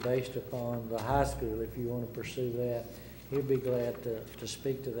need it based upon the high school, if you want to pursue that. He'll be glad to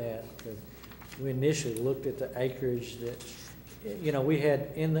speak to that. We initially looked at the acreage that, we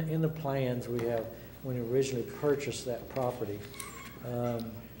had in the plans we have when we originally purchased that property.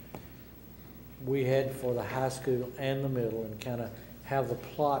 We had for the high school and the middle, and kind of have the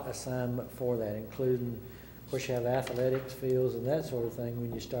plot assignment for that, including, of course, you have athletics fields and that sort of thing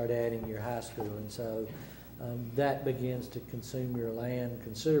when you start adding your high school. And so that begins to consume your land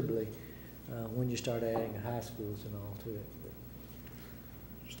considerably when you start adding high schools and all to it.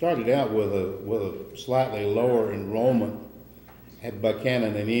 Started out with a slightly lower enrollment at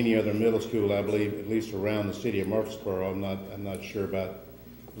Buchanan than any other middle school, I believe, at least around the city of Murfreesboro. I'm not sure about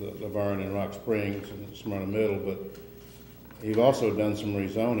Laverne and Rock Springs and Smyrna Middle, but you've also done some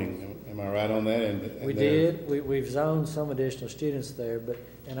rezoning. Am I right on that? And We did. We've zoned some additional students there,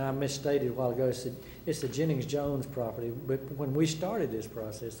 and I misstated a while ago, it's the Jennings-Jones property. But when we started this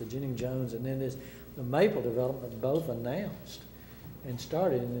process, the Jennings-Jones and then the Maple development both announced and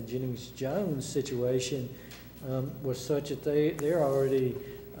started. And the Jennings-Jones situation was such that they're already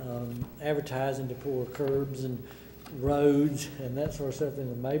advertising to pour curbs and roads and that sort of stuff. And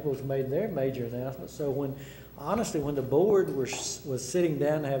the Maples made their major announcement. So honestly, when the board was sitting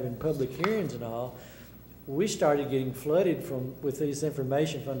down having public hearings and all, we started getting flooded with this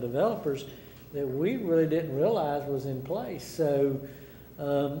information from developers that we really didn't realize was in place. So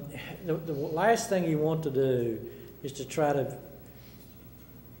the last thing you want to do is to try to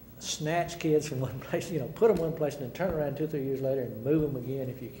snatch kids from one place, put them one place and then turn around 2 or 3 years later and move them again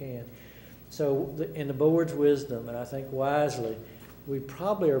if you can. So in the board's wisdom, and I think wisely, we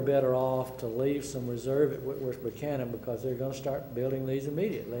probably are better off to leave some reserve at Whitworth Buchanan because they're going to start building these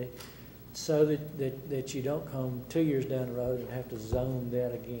immediately, so that you don't come 2 years down the road and have to zone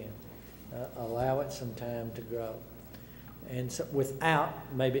that again. Allow it some time to grow, and so without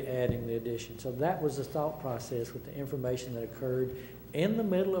maybe adding the addition. So that was the thought process with the information that occurred in the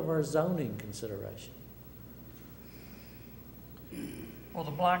middle of our zoning consideration. Well,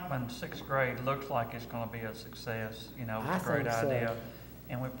 the Blackman 6th grade looks like it's going to be a success. It's a great think so. idea.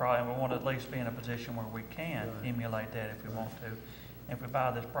 And we want to at least be in a position where we can emulate that if we want to. And if we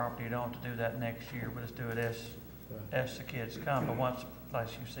buy this property, you don't have to do that next year, but let's do it as the kids come. But once, like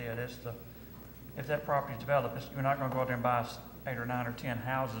you said, if that property is developed, you're not going to go out there and buy 8 or 9 or 10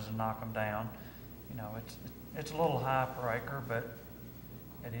 houses and knock them down. It's a little high per acre, but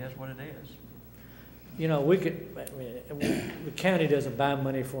it is what it is. The county doesn't buy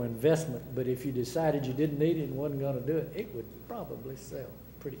money for investment, but if you decided you didn't need it and wasn't going to do it, it would probably sell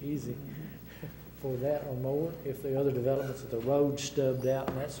pretty easy for that or more if the other developments, if the road stubbed out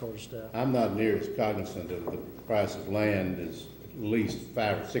and that sort of stuff. I'm not near as cognizant of the price of land as at least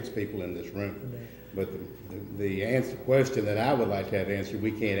 5 or 6 people in this room. But the question that I would like to have answered,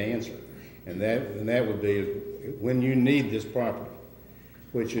 we can't answer. And that would be when you need this property,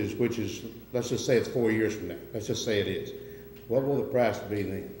 which is, let's just say it's 4 years from now. Let's just say it is. What will the price be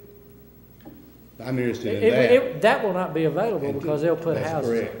then? I'm interested in that. That will not be available because they'll put houses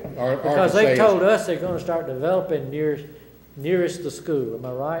correct. on. Because they told us they're going to start developing nearest the school. Am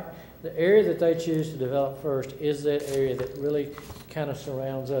I right? The area that they choose to develop first is that area that really kind of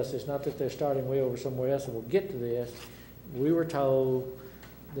surrounds us. It's not that they're starting way over somewhere else, and we'll get to this. We were told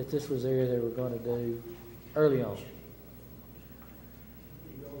that this was the area they were going to do early on.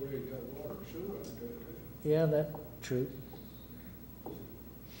 You already got water and sewer out there, too. Yeah, that's true.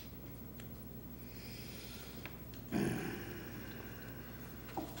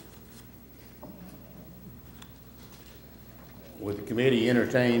 Would the committee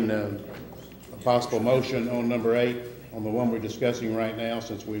entertain a possible motion on number 8, on the one we're discussing right now,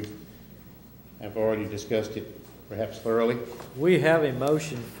 since we have already discussed it perhaps thoroughly? We have a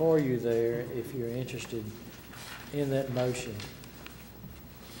motion for you there if you're interested in that motion.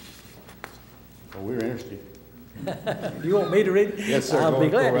 Well, we're interested. Do you want me to read it? Yes, sir. I'll be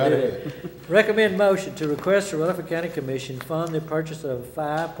glad right to do it. Recommend motion to request the Rutherford County Commission fund the purchase of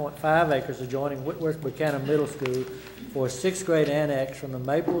 5.5 acres adjoining Whitworth Buchanan Middle School for a 6th grade annex from the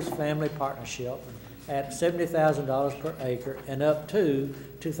Maples Family Partnership at $70,000 per acre and up to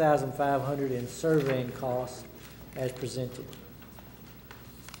 $2,500 in surveying costs as presented.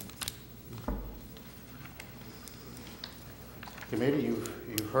 Committee,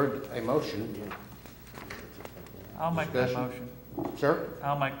 you've heard a motion. I'll make that motion. Sir?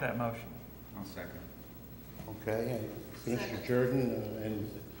 I'll make that motion. I'll second. Okay, and Mr. Jordan and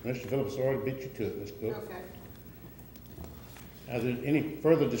Mr. Phillips already beat you to it, Ms. Cook. Okay. Is there any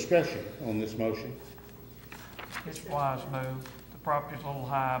further discussion on this motion? It's a wise move. The property's a little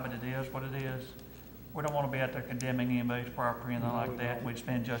high, but it is what it is. We don't want to be out there condemning anybody's property or anything like that. We'd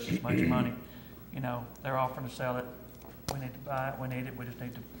spend just as much money. They're offering to sell it. We need to buy it. We need it. We just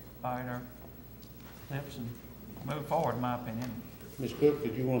need to buy it our lips and move forward, in my opinion. Ms. Cook,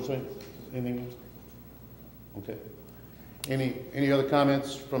 did you want to say anything else? Okay. Any other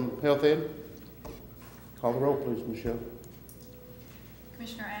comments from Health Ed? Call the roll, please, Michelle.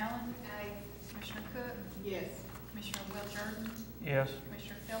 Commissioner Allen? Aye. Commissioner Cook? Yes. Commissioner Will Jordan? Yes.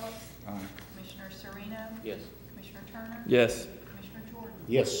 Commissioner Phillips? Aye. Commissioner Sereno? Yes. Commissioner Turner? Yes. Commissioner Jordan?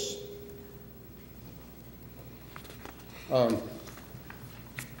 Yes. Mr.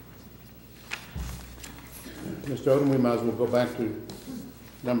 Odom, we might as well go back to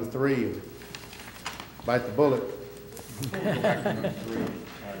number 3 and bite the bullet. Go back to number 3,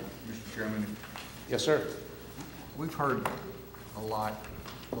 Mr. Chairman. Yes, sir. We've heard a lot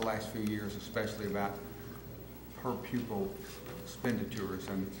the last few years, especially about per pupil expenditures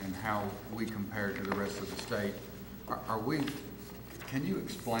and how we compare to the rest of the state. Can you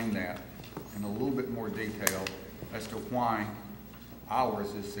explain that in a little bit more detail as to why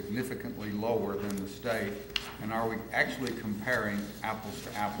ours is significantly lower than the state? And are we actually comparing apples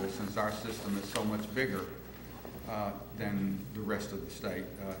to apples, since our system is so much bigger than the rest of the state?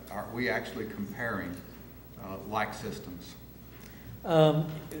 Are we actually comparing like systems?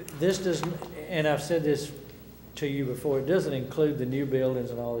 This doesn't, and I've said this to you before, it doesn't include the new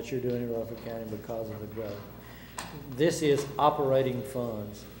buildings and all that you're doing in Rutherford County because of the growth. This is operating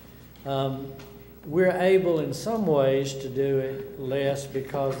funds. We're able in some ways to do it less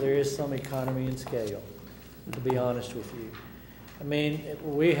because there is some economy and scale, to be honest with you. I mean,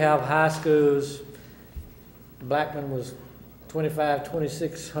 we have high schools. Blackman was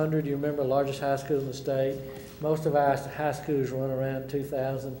 2,600, you remember, largest high school in the state. Most of our high schools run around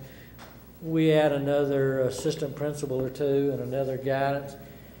 2,000. We add another assistant principal or two and another guidance,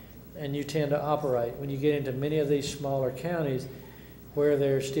 and you tend to operate. When you get into many of these smaller counties where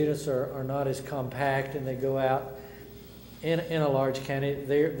their students are not as compact and they go out in a large county,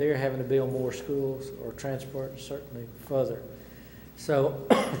 they're having to build more schools or transport certainly further. So,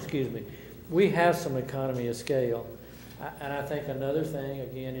 excuse me, we have some economy of scale. And I think another thing,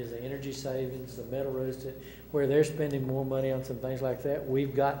 again, is the energy savings, the metal roofs, where they're spending more money on some things like that.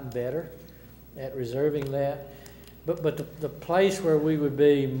 We've gotten better at reserving that. But the place where we would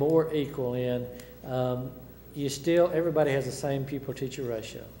be more equal in, everybody has the same pupil-teacher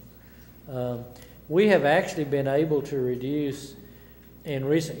ratio. We have actually been able to reduce in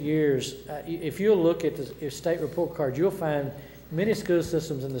recent years. If you look at the state report cards, you'll find many school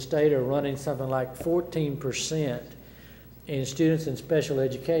systems in the state are running something like 14% in students in special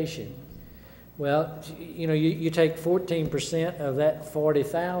education. Well, you know, you take 14% of that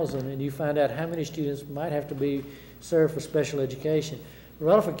 40,000 and you find out how many students might have to be served for special education.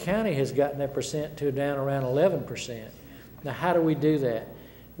 Rutherford County has gotten that percent to down around 11%. Now, how do we do that?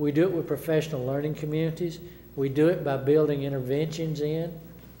 We do it with professional learning communities. We do it by building interventions in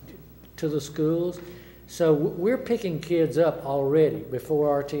to the schools. So we're picking kids up already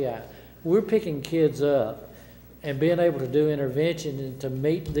before RTI. We're picking kids up and being able to do intervention and to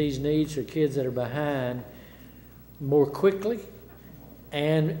meet these needs for kids that are behind more quickly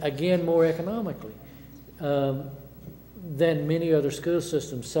and, again, more economically than many other school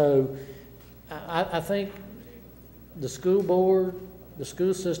systems. So I think the school board, the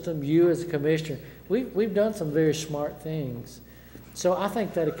school system, you as a commissioner, we've done some very smart things. So I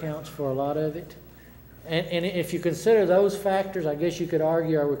think that accounts for a lot of it. And if you consider those factors, I guess you could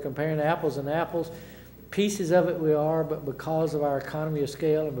argue, are we comparing apples and apples? Pieces of it we are, but because of our economy of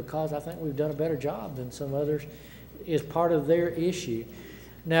scale and because I think we've done a better job than some others is part of their issue.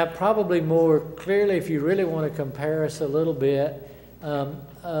 Now, probably more clearly, if you really want to compare us a little bit,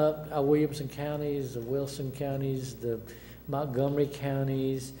 Williamson counties, the Wilson counties, the Montgomery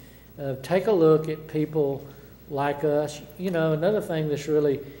counties, take a look at people like us. You know, another thing that's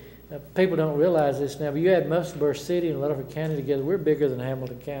really, people don't realize this now, but you add Musselburgh City and Rutherford County together, we're bigger than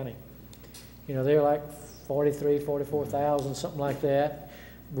Hamilton County. You know, they're like 43,000, 44,000, something like that.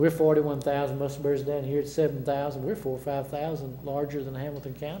 We're 41,000. Musselburgh's down here at 7,000. We're 4,000 or 5,000 larger than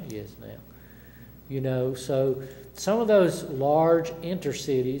Hamilton County is now. You know, so some of those large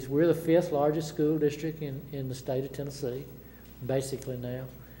intercities, we're the 5th largest school district in the state of Tennessee, basically now.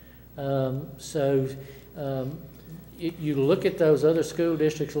 You look at those other school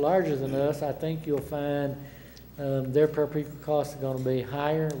districts larger than us, I think you'll find their per pupil costs are going to be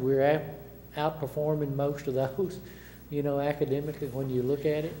higher. We're outperforming most of those, you know, academically when you look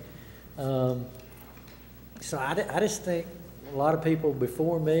at it. So I just think a lot of people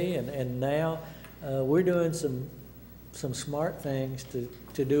before me and now, we're doing some smart things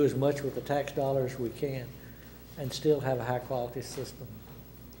to do as much with the tax dollars we can and still have a high quality system.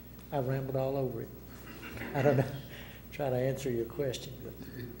 I've rambled all over it. I don't know, try to answer your question. But.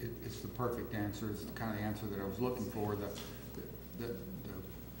 It's the perfect answer. It's the kind of answer that I was looking for. The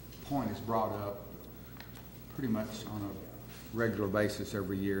point is brought up pretty much on a regular basis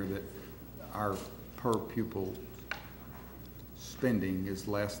every year that our per pupil spending is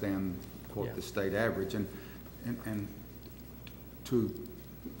less than, quote, the state average. And to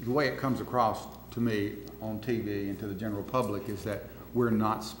the way it comes across to me on TV and to the general public is that we're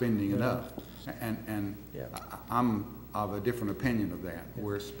not spending enough. And I'm of a different opinion of that.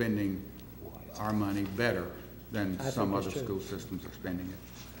 We're spending our money better than some other school systems are spending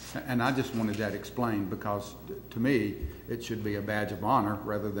it. And I just wanted that explained because to me, it should be a badge of honor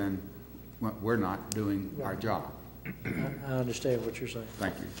rather than we're not doing our job. I understand what you're saying.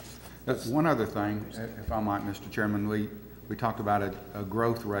 Thank you. That's one other thing, if I might, Mr. Chairman, we talked about a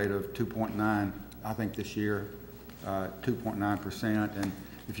growth rate of 2.9, I think this year, 2.9%. And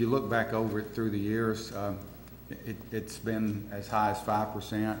if you look back over it through the years, it's been as high as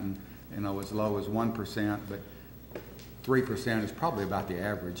 5% and, you know, as low as 1%, but 3% is probably about the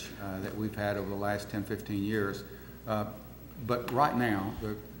average that we've had over the last 10, 15 years. But right now,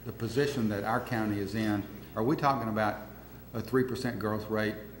 the position that our county is in, are we talking about a 3% growth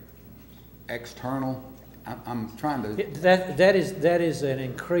rate external? I'm trying to... That is an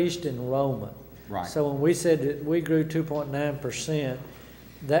increased enrollment. Right. So when we said that we grew 2.9%,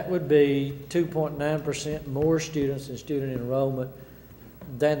 that would be 2.9% more students in student enrollment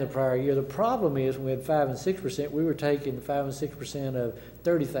than the prior year. The problem is when we had 5 and 6%, we were taking 5 and 6% of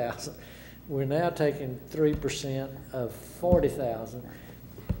 30,000. We're now taking 3% of 40,000.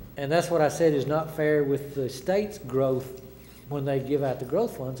 And that's what I said is not fair with the state's growth. When they give out the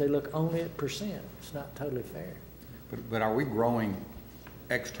growth funds, they look only at percent. It's not totally fair. But are we growing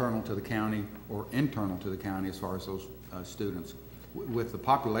external to the county or internal to the county as far as those students? With the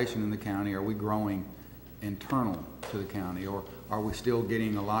population in the county, are we growing internal to the county, or are we still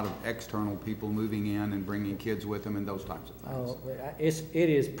getting a lot of external people moving in and bringing kids with them and those types of things? It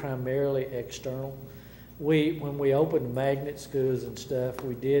is primarily external. When we opened magnet schools and stuff,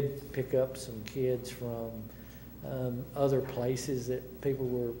 we did pick up some kids from other places that people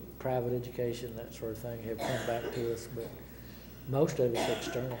were private education, that sort of thing, have come back to us, but most of it's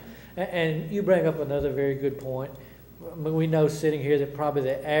external. And you bring up another very good point. I mean, we know sitting here that probably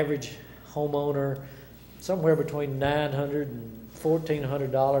the average homeowner, somewhere between $900 and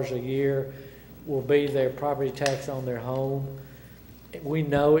 $1,400 a year will be their property tax on their home. We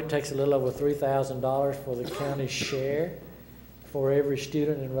know it takes a little over $3,000 for the county's share for every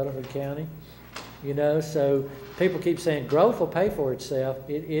student in Rutherford County. You know, so people keep saying growth will pay for itself.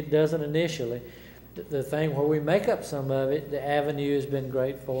 It doesn't initially. The thing where we make up some of it, the avenue has been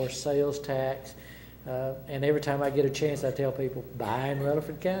great for sales tax. And every time I get a chance, I tell people, buy in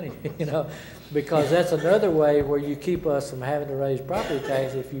Rutherford County, you know, because that's another way where you keep us from having to raise property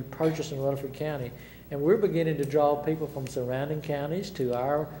tax if you purchase in Rutherford County. And we're beginning to draw people from surrounding counties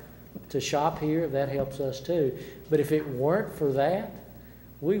to shop here. That helps us too. But if it weren't for that,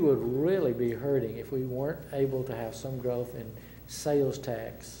 we would really be hurting if we weren't able to have some growth in sales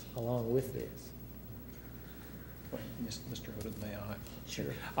tax along with this. Mr. Hood, may I?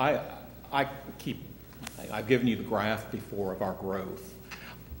 Sure. I've given you the graph before of our growth.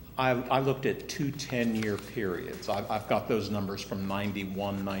 I looked at 2 10-year periods. I've got those numbers from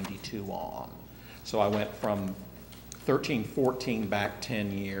 91, 92 on. So I went from 13, 14 back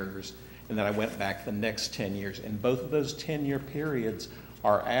 10 years, and then I went back the next 10 years. In both of those 10-year periods,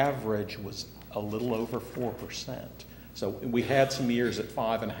 our average was a little over 4%. So we had some years at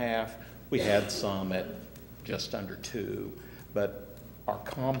 5.5. We had some at just under 2, but our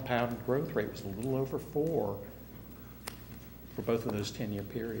compounded growth rate was a little over 4 for both of those 10-year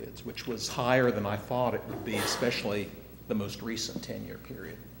periods, which was higher than I thought it would be, especially the most recent 10-year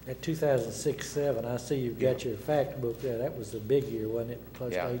period. At 2006-07, I see you've got your fact book there. That was the big year, wasn't it?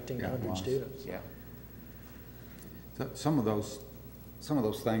 Close to 1,800 students. Yeah. So some of those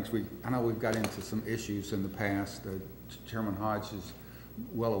things, I know we've got into some issues in the past. Chairman Hodge is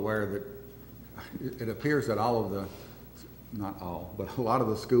well aware that it appears that not all, but a lot of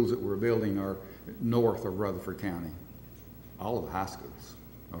the schools that we're building are north of Rutherford County. All of the high schools,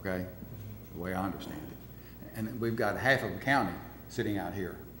 okay, the way I understand it. And we've got half of the county sitting out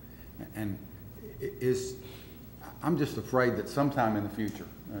here. And I'm just afraid that sometime in the future,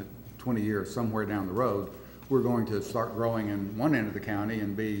 20 years, somewhere down the road, we're going to start growing in one end of the county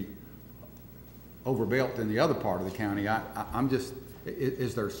and be overbuilt in the other part of the county.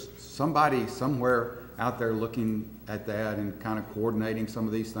 Is there somebody somewhere out there looking at that and kind of coordinating some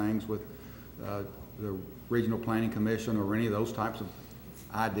of these things with the Regional Planning Commission or any of those types of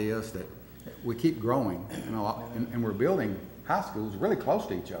ideas that we keep growing, you know, and we're building high schools really close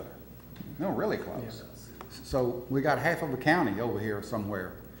to each other, you know, really close. So we got half of a county over here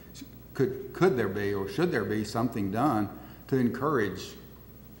somewhere. Could there be, or should there be, something done to encourage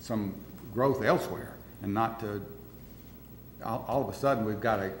some growth elsewhere, and not to all of a sudden we've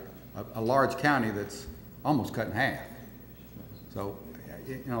got a large county that's almost cut in half. So,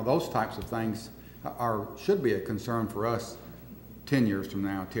 you know, those types of things should be a concern for us 10 years from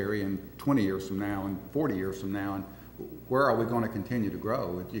now, Terry, and 20 years from now, and 40 years from now. And where are we going to continue to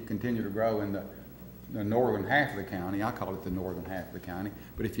grow? If you continue to grow in the northern half of the county, I call it the northern half of the county,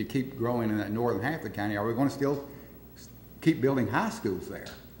 but if you keep growing in that northern half of the county, are we going to still keep building high schools there?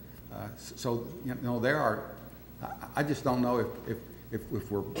 So, you know, there are, I just don't know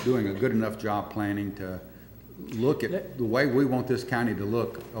if we're doing a good enough job planning to look at the way we want this county to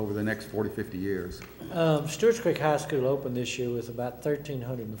look over the next 40, 50 years. Stewart's Creek High School opened this year with about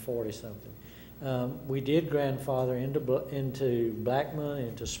 1,340 something. We did grandfather into Blackman,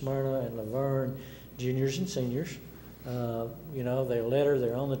 into Smyrna and Laverne, juniors and seniors. You know, they're letter,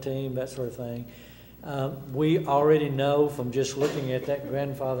 they're on the team, that sort of thing. We already know from just looking at that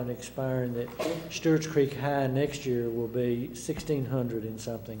grandfather and expiring that Stewart's Creek High next year will be 1,600 and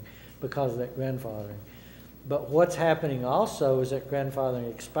something because of that grandfathering. But what's happening also is that grandfathering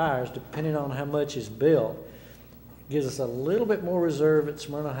expires, depending on how much is built, gives us a little bit more reserve at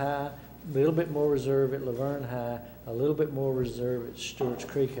Smyrna High, a little bit more reserve at Laverne High, a little bit more reserve at Stewart's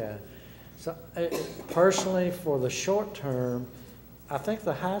Creek High. So personally, for the short term, I think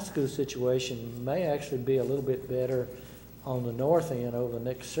the high school situation may actually be a little bit better on the north end over the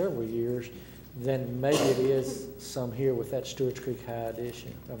next several years than maybe it is some here with that Stewart's Creek High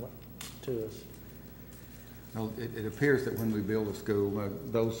addition to us. Well, it appears that when we build a school,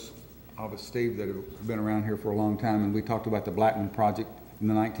 those of us, Steve, that have been around here for a long time, and we talked about the Blackman project in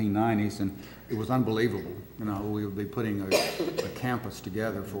the 1990s, and it was unbelievable. You know, we would be putting a campus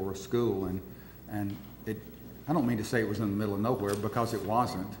together for a school, and it, I don't mean to say it was in the middle of nowhere, because it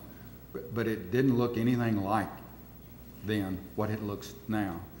wasn't, but it didn't look anything like then what it looks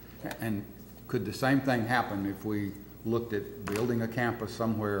now. And could the same thing happen if we looked at building a campus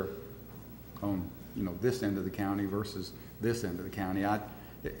somewhere on, you know, this end of the county versus this end of the county?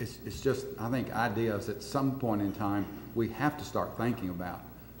 It's just, I think, ideas at some point in time we have to start thinking about.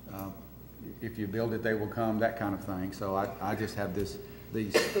 If you build it, they will come, that kind of thing. So I just have these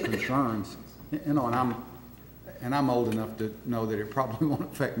concerns, you know, and I'm old enough to know that it probably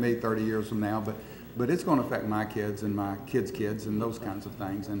won't affect me 30 years from now, but it's going to affect my kids and my kids' kids and those kinds of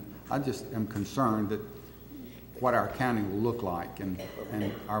things. And I just am concerned that what our county will look like, and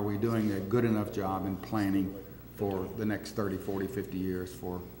are we doing a good enough job in planning for the next 30, 40, 50 years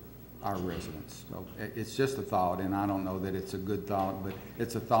for our residents. So it's just a thought, and I don't know that it's a good thought, but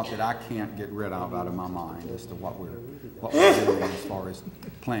it's a thought that I can't get rid of out of my mind as to what we're doing as far as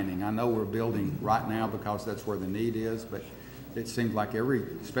planning. I know we're building right now because that's where the need is, but it seems like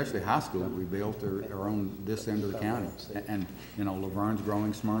especially high school that we built are on this end of the county. And you know, Laverne's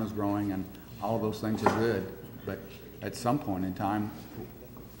growing, Smyrna's growing, and all of those things are good. But at some point in time,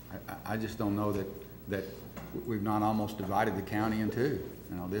 I just don't know that we've not almost divided the county in two.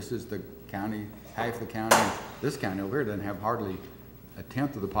 You know, this is the county, half the county. This county over here doesn't have hardly a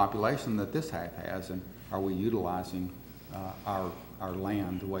tenth of the population that this half has. And are we utilizing our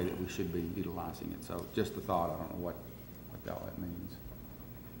land the way that we should be utilizing it? So just a thought. I don't know what all that means.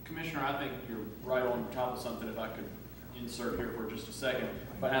 Commissioner, I think you're right on top of something, if I could insert here for just a second.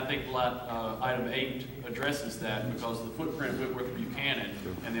 But I think item 8 addresses that, because of the footprint of Whitworth Buchanan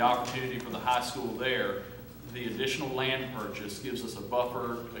and the opportunity for the high school there, the additional land purchase gives us a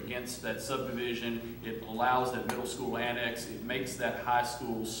buffer against that subdivision. It allows that middle school annex. It makes that high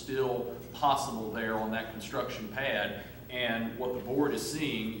school still possible there on that construction pad. And what the board is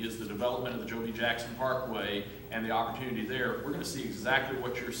seeing is the development of the Joe B. Jackson Parkway and the opportunity there. We're going to see exactly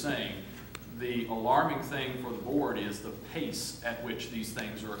what you're saying. The alarming thing for the board is the pace at which these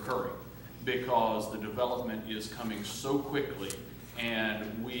things are occurring, because the development is coming so quickly,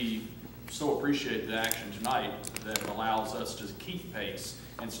 and we so appreciate the action tonight that allows us to keep pace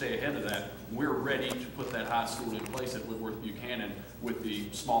and stay ahead of that. We're ready to put that high school in place at Whitworth Buchanan with the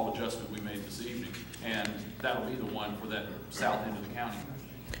small adjustment we made this evening, and that'll be the one for that south end of the county.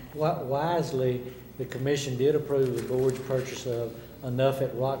 Wisely, the commission did approve the board's purchase of enough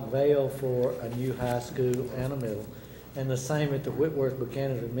at Rockvale for a new high school and a middle, and the same at the Whitworth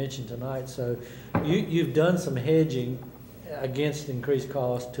Buchanan we mentioned tonight. So you've done some hedging against increased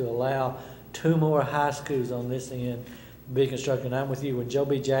costs to allow 2 more high schools on this end to be constructed. I'm with you. When Joe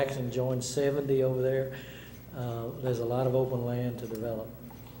B. Jackson joined 70 over there, there's a lot of open land to develop.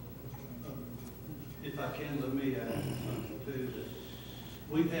 If I can, let me add something too.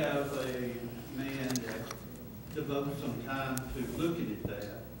 We have a man that devotes some time to looking at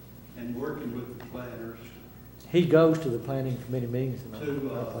that and working with the planners. He goes to the planning committee meetings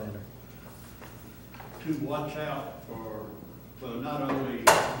tonight, our planner. To watch out for not only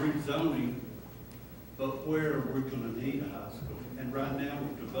rezoning, but where we're going to need a high school. And right now,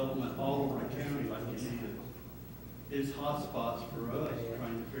 with development all over the county like it is hotspots for us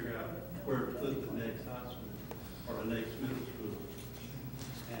trying to figure out where to put the next high school or the next middle school.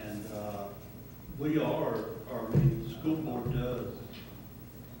 And we are, or the school board does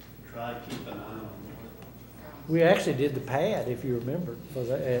try to keep an eye on it. We actually did the pad, if you remember, for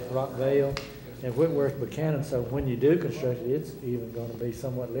at Rockvale and Whitworth Buchanan, so when you do construct it, it's even gonna be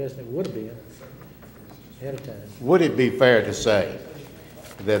somewhat less than it would have been ahead of time. Would it be fair to say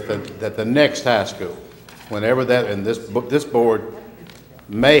that the next high school, whenever that, and this board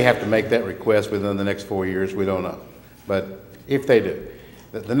may have to make that request within the next 4 years, we don't know. But if they do,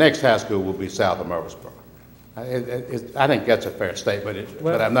 the next high school will be south of Murfreesboro. I think that's a fair statement,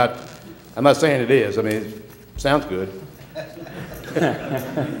 but I'm not saying it is. I mean, it sounds good.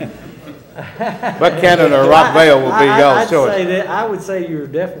 Buchanan or Rockvale will be y'all's choice. I would say you're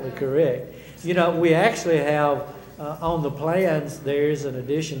definitely correct. You know, we actually have, on the plans, there's an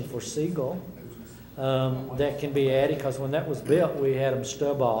addition for Siegel that can be added, because when that was built, we had them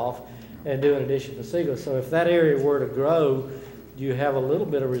stub off and do an addition for Siegel. So if that area were to grow, you have a little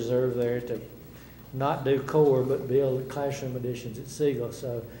bit of reserve there to not do core, but build classroom additions at Siegel.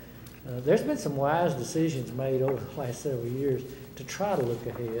 So there's been some wise decisions made over the last several years to try to look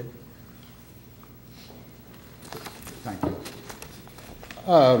ahead. Thank you.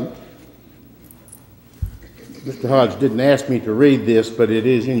 Mr. Hodge didn't ask me to read this, but it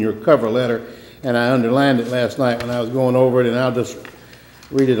is in your cover letter, and I underlined it last night when I was going over it, and I'll just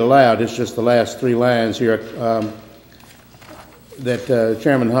read it aloud. It's just the last 3 lines here. That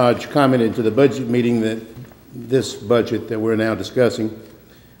Chairman Hodge commented to the budget meeting that this budget that we're now discussing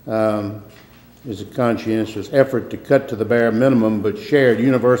is a conscientious effort to cut to the bare minimum, but shared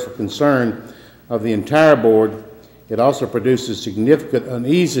universal concern of the entire board. It also produces significant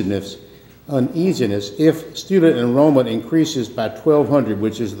uneasiness if student enrollment increases by 1,200,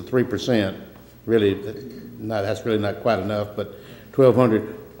 which is the 3%. Really, that's really not quite enough, but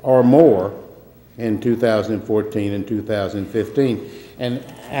 1,200 or more in 2014 and 2015. And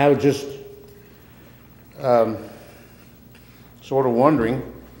I was just sort of wondering,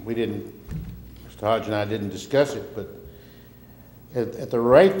 Mr. Hodge and I didn't discuss it, but at the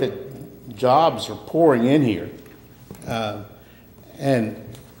rate that jobs are pouring in here, and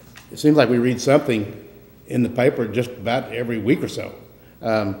it seems like we read something in the paper just about every week or so.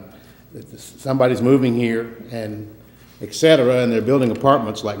 Somebody's moving here and et cetera, and they're building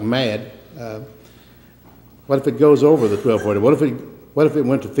apartments like mad. What if it goes over the 1,240? What if it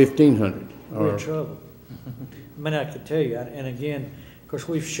went to 1,500? We're in trouble. I mean, I could tell you, and again, of course,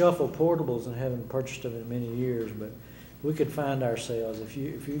 we've shuffled portables and haven't purchased them in many years, but we could find ourselves, if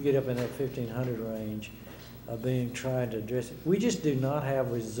you get up in that 1,500 range, trying to address it. We just do not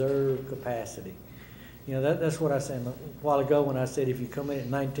have reserve capacity. You know, that's what I said a while ago when I said if you come in at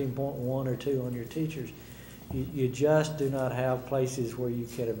 19.1 or 2 on your teachers, you just do not have places where you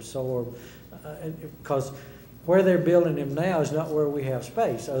can absorb, because where they're building them now is not where we have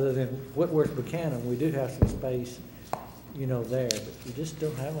space, other than Whitworth Buchanan. We do have some space, you know, there, but you just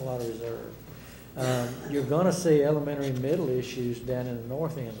don't have a lot of reserve. You're going to see elementary and middle issues down in the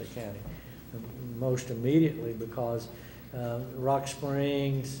north end of the county, most immediately, because Rock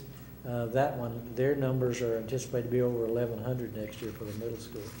Springs, that one, their numbers are anticipated to be over 1,100 next year for the middle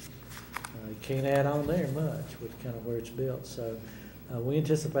school. You can't add on there much with kind of where it's built. So we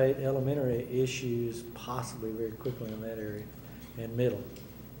anticipate elementary issues possibly very quickly in that area, and middle.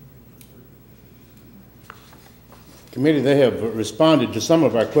 Committee, they have responded to some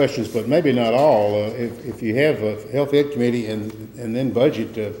of our questions, but maybe not all. If you have a Health Ed Committee and then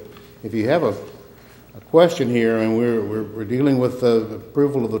budget, if you have a question here, and we're dealing with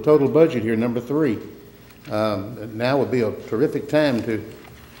approval of the total budget here, number 3, now would be a terrific time to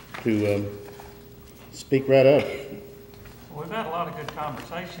speak right up. Well, we've had a lot of good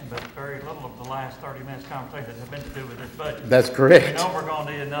conversation, but very little of the last 30 minutes conversation has been to do with this budget. That's correct. We know we're going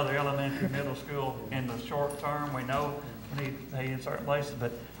to need another elementary, middle school in the short term. We know we need hay in certain places,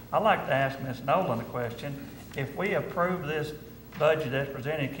 but I'd like to ask Ms. Nolan a question. If we approve this budget as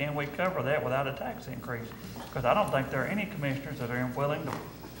presented, can we cover that without a tax increase? Because I don't think there are any commissioners that are willing to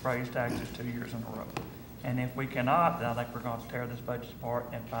raise taxes 2 years in a row. And if we cannot, then I think we're going to tear this budget apart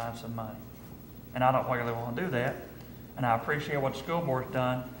and find some money. And I don't really want to do that. And I appreciate what the school board's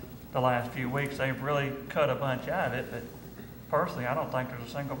done the last few weeks. They've really cut a bunch out of it, but personally, I don't think there's a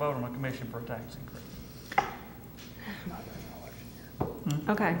single vote on the commission for a tax increase.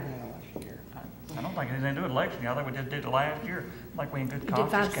 Okay. I don't think it has anything to do with election year. I think we just did it last year. Like we in good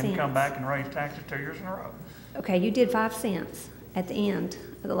conscience can come back and raise taxes 2 years in a row. Okay, you did 5 cents at the end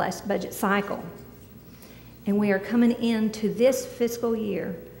of the last budget cycle. And we are coming into this fiscal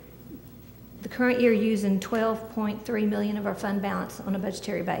year, the current year, using $12.3 million of our fund balance on a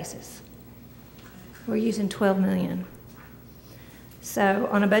budgetary basis. We're using 12 million. So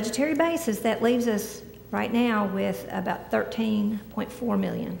on a budgetary basis, that leaves us right now with about 13.4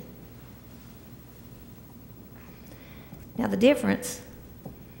 million. Now the difference,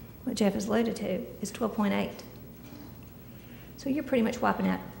 what Jeff has alluded to, is 12.8. So you're pretty much wiping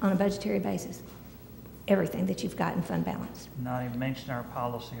out on a budgetary basis everything that you've got in fund balance. Not even mention our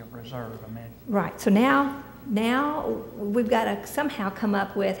policy of reserve, I mean. Right, so now we've got to somehow come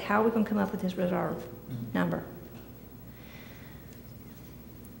up with, how are we going to come up with this reserve number?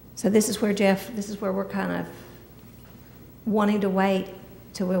 So this is where, Jeff, this is where we're kind of wanting to wait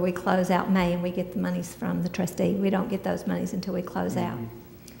to where we close out May and we get the monies from the trustee. We don't get those monies until we close out,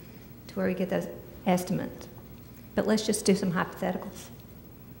 to where we get those estimates. But let's just do some hypotheticals.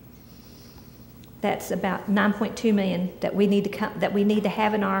 That's about 9.2 million that we need to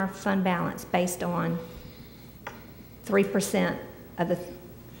have in our fund balance based on 3% of the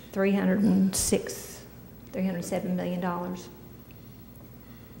 $307 million.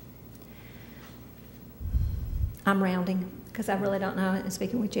 I'm rounding because I really don't know, and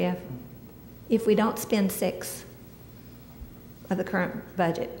speaking with Jeff, if we don't spend 6 of the current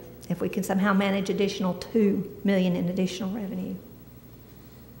budget, if we can somehow manage additional 2 million in additional revenue,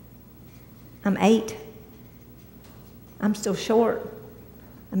 I'm 8. I'm still short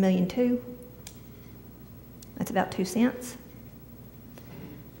 $1.2 million. That's about 2 cents.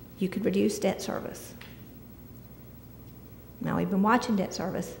 You could reduce debt service. Now we've been watching debt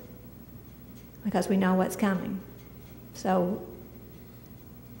service because we know what's coming. So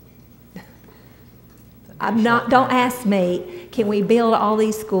don't ask me, can we build all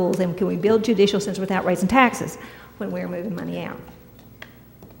these schools and can we build judicial centers without raising taxes when we're moving money out?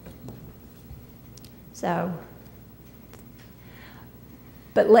 So,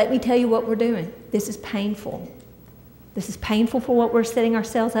 but let me tell you what we're doing. This is painful. This is painful for what we're setting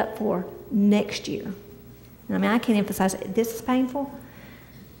ourselves up for next year. And I mean, I can't emphasize it. This is painful,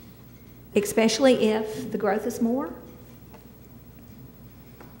 especially if the growth is more.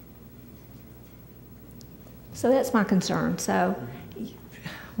 So that's my concern. So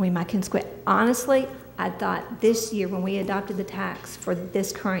we might can squint. Honestly, I thought this year when we adopted the tax for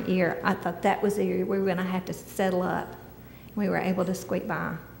this current year, I thought that was the year we were going to have to settle up. We were able to squeak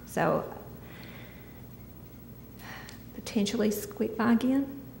by. So potentially squeak by again.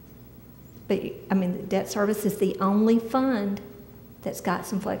 But I mean, the debt service is the only fund that's got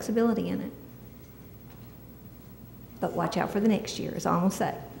some flexibility in it. But watch out for the next year, is all I'm going to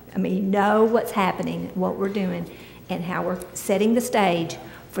say. I mean, you know what's happening, what we're doing, and how we're setting the stage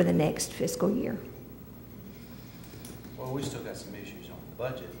for the next fiscal year. Well, we still got some issues on the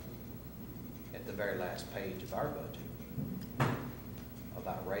budget at the very last page of our budget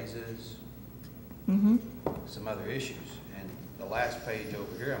about raises, some other issues. And the last page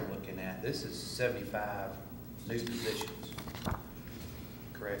over here I'm looking at, this is 75 new positions,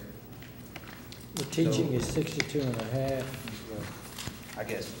 correct? The teaching is 62 and a half. I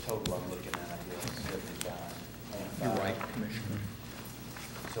guess the total I'm looking at, I guess, 75. You're right, Commissioner.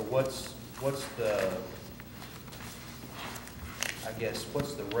 So what's the, I guess,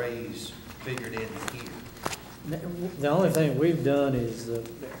 what's the raise figured in here? The only thing we've done is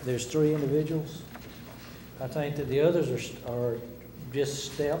there's 3 individuals. I think that the others are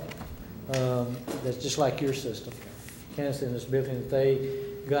just step. That's just like your system. Kansas in this building, that they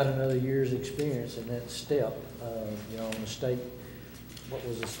got another year's experience in that step, you know, on the state. What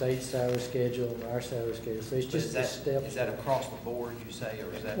was the state salary schedule and our salary schedule? So it's just a step. Is that across the board, you say,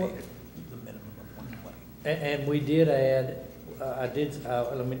 or is that the minimum of 120? And we did add. Let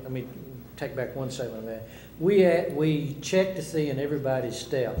me take back one statement on that. We checked to see in everybody's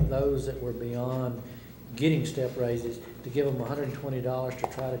step, those that were beyond getting step raises, to give them $120 to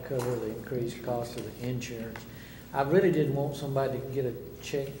try to cover the increased cost of the insurance. I really didn't want somebody to get a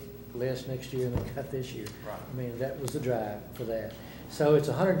check less next year than they got this year. Right. I mean, that was the drive for that. So it's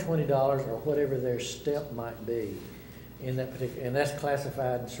 $120 or whatever their step might be in that particular, and that's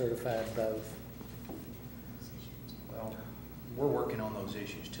classified and certified both. Well, we're working on those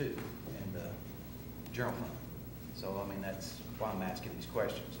issues too in the general fund. So, I mean, that's why I'm asking these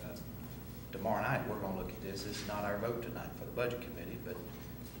questions. Tomorrow night, we're going to look at this. This is not our vote tonight for the budget committee, but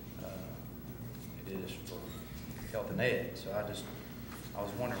it is for health and ed. So I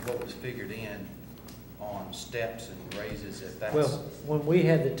was wondering what was figured in on steps and raises, if that's... Well, when we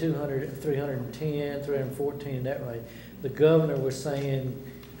had the 200, 310, 314, that way, the governor was saying,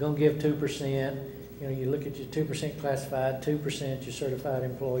 going to give 2%. You know, you look at your 2% classified, 2% your certified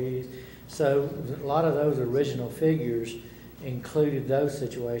employees. So a lot of those original figures included those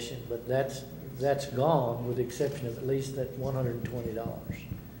situations, but that's gone with the exception of at least that $120.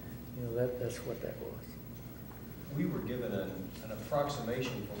 You know, that's what that was. We were given an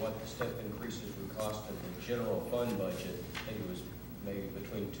approximation for what the step increases would cost in the general fund budget. I think it was maybe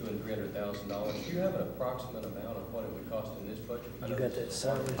between $200,000 and $300,000. Do you have an approximate amount of what it would cost in this budget? You got that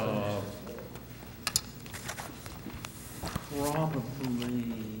salary?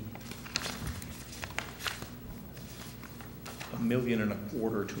 Probably $1.25 million to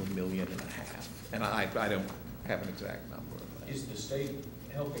 $1.5 million. And I don't have an exact number of that. Is the state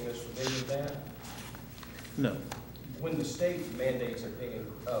helping us with any of that? No. When the state mandates a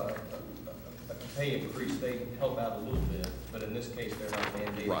pay increase, they help out a little bit, but in this case, they're not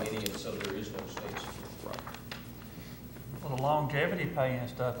mandating any, and so there is no state support. Right. Well, the longevity pay and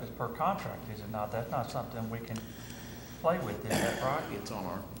stuff is per contract, is it not? That's not something we can play with, is that right? It's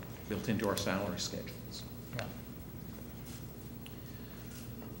built into our salary schedules. Yeah.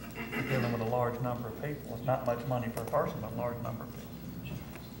 We're dealing with a large number of people. It's not much money per person, but a large number of people.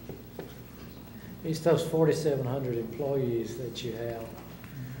 It's those 4,700 employees that you have,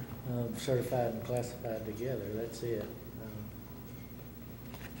 certified and classified together, that's it.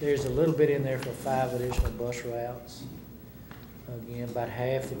 There's a little bit in there for 5 additional bus routes. Again, about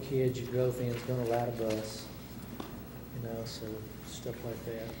half the kids your growth in is gonna ride a bus, you know, so stuff like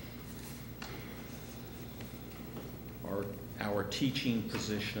that. Our teaching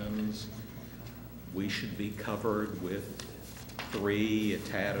positions, we should be covered with a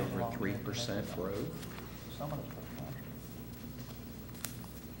tad over 3% growth. Some of it's per contract.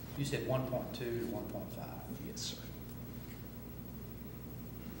 You said 1.2 to 1.5, Yes, sir.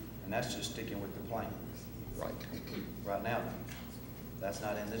 and that's just sticking with the plan. Right. Right now, that's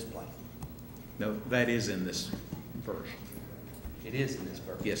not in this plan. No, that is in this version. It is in this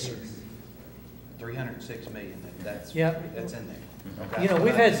version. Yes, sir. 306 million, that's Yep. in there. Mm-hmm. Okay. You know,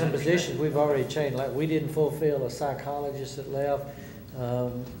 we've had some positions we've already changed, like we didn't fulfill a psychologist that left.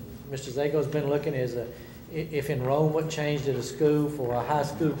 Mr. Zago's been looking if enrollment changed at a school for a high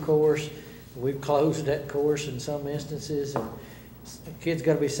school course, we've closed that course in some instances, and kids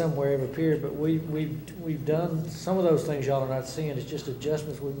gotta be somewhere every period, but we've done, some of those things y'all are not seeing, it's just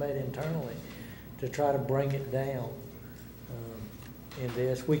adjustments we've made internally to try to bring it down. In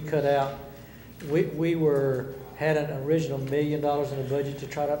this, we cut out, had an original $1 million in the budget to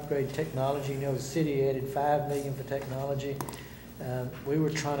try to upgrade technology. You know, the city added $5 million for technology. We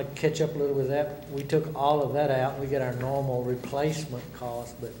were trying to catch up a little with that. We took all of that out. We get our normal replacement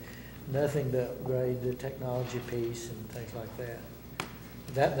cost, but nothing to upgrade the technology piece and things like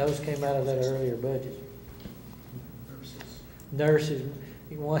that. Those came out of that earlier budget. Nurses.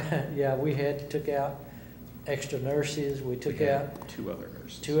 Yeah, we took out extra nurses. We took out 2 other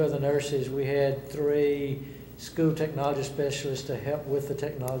nurses. 2 other nurses. We had 3 school technology specialists to help with the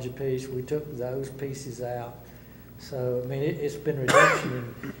technology piece. We took those pieces out. So, I mean, it's been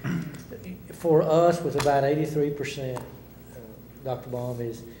reduction for us with about 83%, Dr. Baum,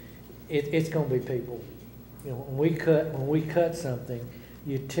 it's going to be people. You know, when we cut something,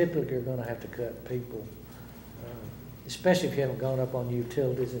 you typically are going to have to cut people, especially if you haven't gone up on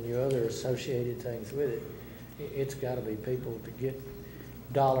utilities and your other associated things with it. It's got to be people to get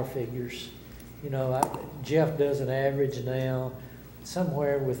dollar figures. You know, Jeff does an average now,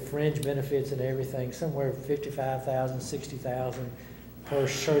 somewhere with fringe benefits and everything, somewhere $55,000, $60,000 per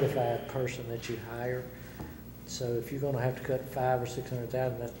certified person that you hire. So if you're going to have to cut $500,000 or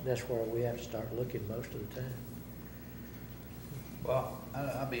 $600,000, that's where we have to start looking most of the time. Well,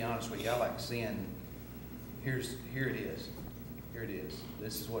 I'll be honest with you. I like seeing. Here it is. Here it is.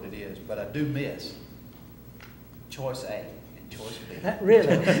 This is what it is. But I do miss choice A. Choice B.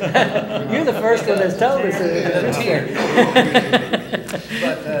 Really? You're the first one that's told us that.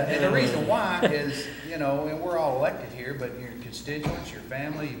 But and the reason why is, you know, and we're all elected here, but your constituents, your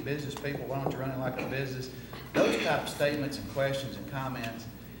family, your business people, why don't you run it like a business? Those type of statements and questions and comments,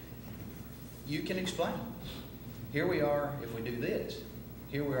 you can explain. Here we are if we do this.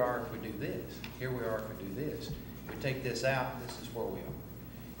 Here we are if we do this. Here we are if we do this. If we take this out, this is where we are.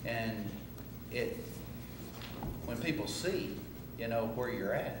 And when people see, you know, where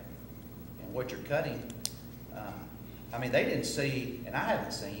you're at and what you're cutting, I mean, they didn't see, and I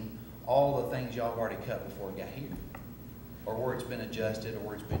haven't seen, all the things y'all have already cut before it got here, or where it's been adjusted, or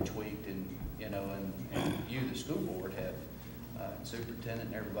where it's been tweaked, and, you know, and you, the school board, have, and superintendent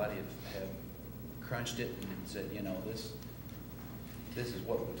and everybody have crunched it and said, you know, this is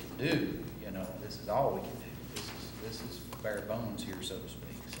what we can do, you know, this is all we can do. This is bare bones here, so to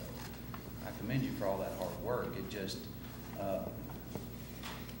speak. So I commend you for all that hard work. It just, to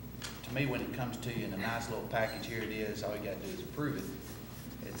me, when it comes to you in a nice little package, here it is, all you got to do is approve it.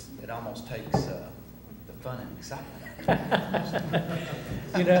 It almost takes the fun and excitement out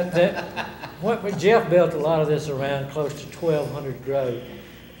You know, what Jeff built a lot of this around close to 1,200 growth.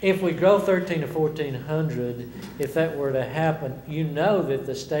 If we grow 1,300 to 1,400, if that were to happen, you know that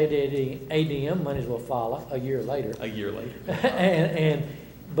the state ADM monies will follow a year later. A year later.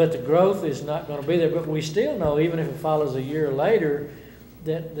 But the growth is not going to be there. But we still know, even if it follows a year later,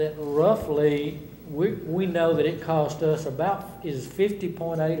 that roughly we know that it cost us about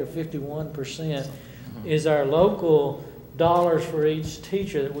 50.8 or 51% is our local dollars for each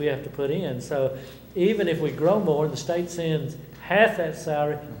teacher that we have to put in. So even if we grow more and the state sends half that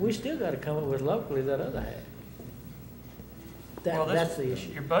salary, we still got to come up with locally that other half. That's the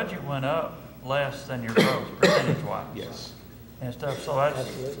issue. Your budget went up less than your growth percentage-wise. Yes. And stuff, so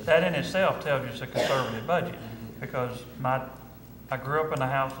that in itself tells you it's a conservative budget, because I grew up in the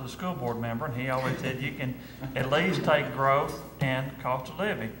house with a school board member, and he always said you can at least take growth and cost of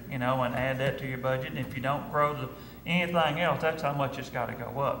living, you know, and add that to your budget, and if you don't grow anything else, that's how much it's got to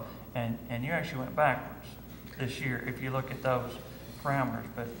go up. And you actually went backwards this year if you look at those parameters,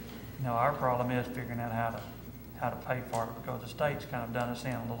 but, you know, our problem is figuring out how to pay for it, because the state's kind of done us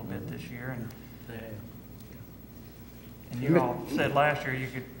in a little bit this year, and you all said last year you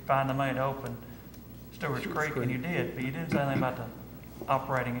could find the money to open Stewart's Creek, and you did, but you didn't say anything about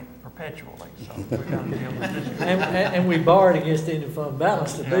operating it perpetually, so we got to deal with this year. And we borrowed against the ending fund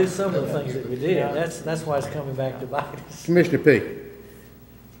balance to do some of the things that we did. That's why it's coming back to bite us. Commissioner P.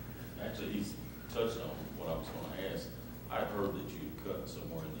 Actually, he's touched on what I was going to ask. I heard that you cut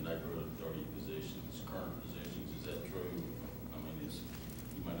somewhere in the neighborhood of 30 positions, current positions. Is that true? I mean,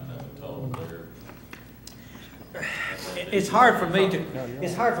 you might not have a total there. It's hard for me to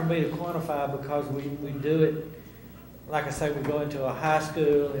quantify, because we do it, like I say, we go into a high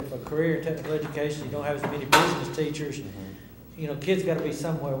school, if a career and technical education, you don't have as many business teachers, you know, kids got to be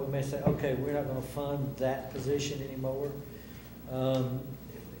somewhere. We may say, okay, we're not going to fund that position anymore.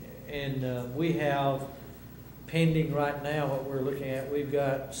 We have pending right now what we're looking at. We've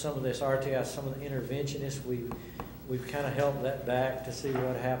got some of this RTI, some of the interventionists. We've kind of held that back to see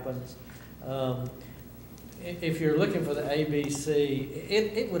what happens. If you're looking for the ABC,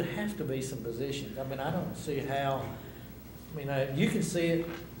 it would have to be some positions. I mean, I don't see how. I mean, you can see it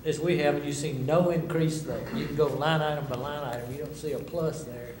as we have, and you see no increase there. You can go line item by line item. You don't see a plus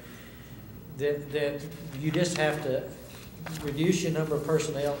there. That you just have to reduce your number of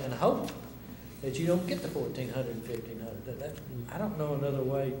personnel and hope that you don't get the 1,400 and 1,500. I don't know another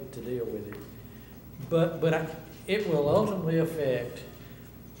way to deal with it. But it will ultimately affect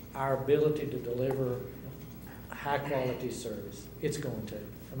our ability to deliver high quality service. It's going to.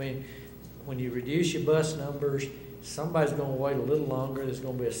 I mean, when you reduce your bus numbers, somebody's going to wait a little longer. There's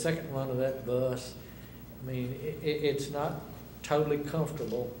going to be a second run of that bus. I mean, it's not totally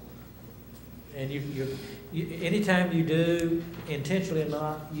comfortable. And anytime you do, intentionally or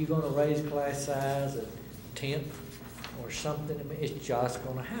not, you're going to raise class size a tenth or something. I mean, it's just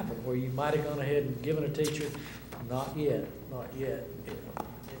going to happen. Where you might have gone ahead and given a teacher, not yet.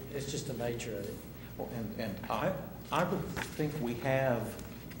 It's just the nature of it. Well, and I would think we have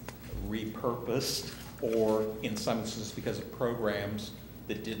repurposed, or in some instances because of programs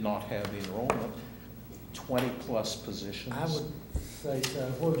that did not have enrollment, 20-plus positions. I would say so.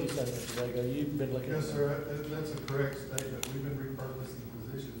 What would you say, Mr. Vega? You've been looking at that. Yes, sir. That's a correct statement. We've been repurposing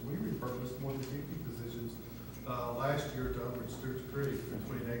positions. We repurposed more than 50 positions last year to open Stewart's Creek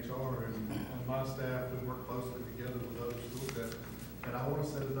between HR and my staff. We worked closely together with other school staff. And I want to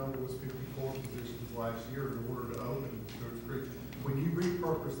say the number was 54 positions last year in order to open Stewart's Creek. When you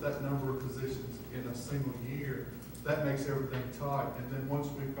repurpose that number of positions in a single year, that makes everything tight. And then once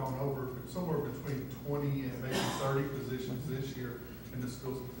we've gone over somewhere between 20 and maybe 30 positions this year in the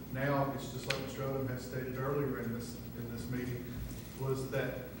schools, now it's just like Mr. Odom had stated earlier in this meeting, was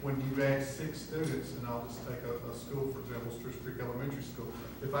that when you add 6 students, and I'll just take a school, for example, Stewart's Creek Elementary School,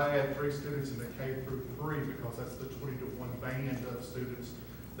 if I add 3 students in the K through 3, because that's the 20-to-1 band of students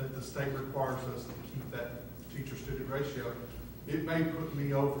that the state requires us to keep that teacher-student ratio, it may put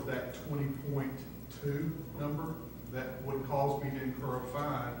me over that 20.2 number that would cause me to incur a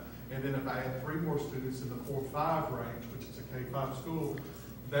fine. And then if I add 3 more students in the 4-5 range, which is a K-5 school,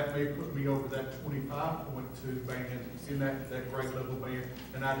 that may put me over that 25.2 band in that grade level band,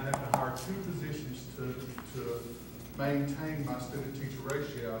 and I'd have to hire 2 positions to maintain my student-teacher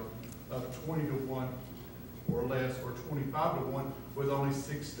ratio of 20-to-1 or less, or 25-to-1, with only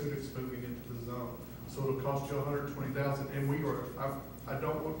 6 students moving into the zone. So it'll cost you $120,000, and I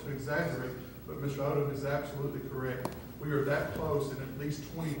don't want to exaggerate, but Mr. Odom is absolutely correct. We are that close in at least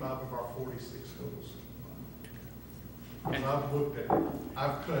 25 of our 46 schools. And I've looked at it.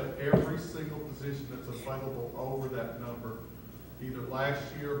 I've cut every single position that's available over that number, either last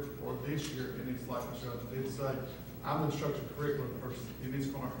year or this year, and it's like Michelle did say, I'm an instruction curriculum person, and it's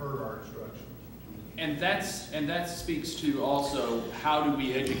gonna hurt our instruction. And that speaks to also, how do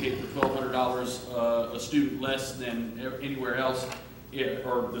we educate for $1,200 a student less than anywhere else,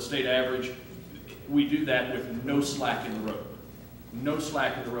 or the state average? We do that with no slack in the rope. No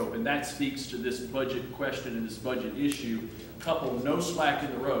slack in the rope, and that speaks to this budget question and this budget issue. Couple no slack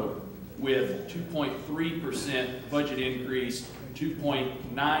in the rope with 2.3% budget increase,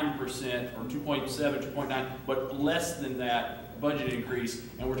 2.9% or 2.7, 2.9, but less than that budget increase,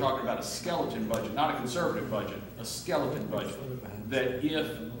 and we're talking about a skeleton budget, not a conservative budget, a skeleton budget, that if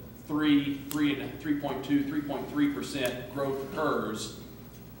 3.2, 3.3% growth occurs,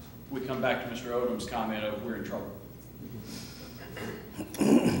 we come back to Mr. Odom's comment of we're in trouble.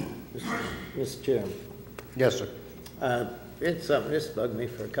 Mr. Chairman. Yes, sir. It's something that's bugged me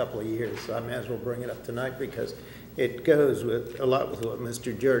for a couple of years, so I may as well bring it up tonight because it goes with a lot with what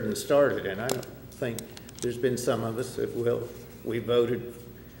Mr. Jordan started, and I don't think there's been some of us that we voted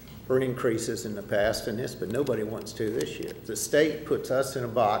for increases in the past in this, but nobody wants to this year. The state puts us in a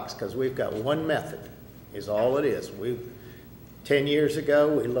box because we've got one method, is all it is. 10 years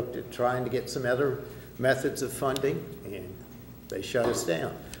ago, we looked at trying to get some other methods of funding, and they shut us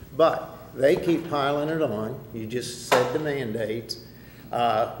down. But they keep piling it on. You just said the mandates.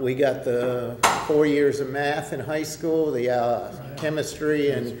 We got the 4 years of math in high school, the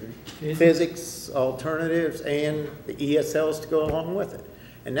chemistry and physics alternatives, and the ESLs to go along with it.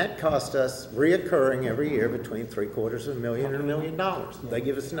 And that cost us reoccurring every year between $750,000 and $1 million. They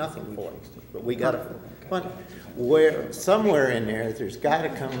give us nothing for it, but we got to fund it. Where somewhere in there's got to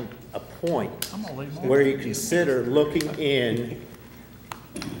come a point where you consider looking in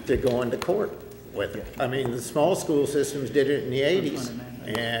to going to court with it. I mean, the small school systems did it in the 80s,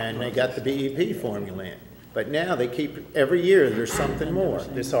 and they got the BEP formula in. But now they keep, every year there's something more.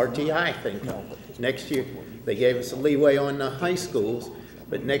 This RTI thing. Next year, they gave us a leeway on the high schools,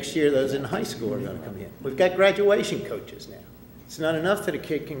 but next year those in high school are going to come in. We've got graduation coaches now. It's not enough that a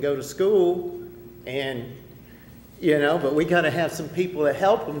kid can go to school and, you know, but we got to have some people to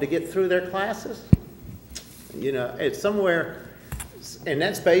help them to get through their classes. You know, it's somewhere, and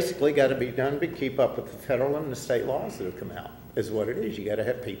that's basically got to be done to keep up with the federal and the state laws that have come out, is what it is. You got to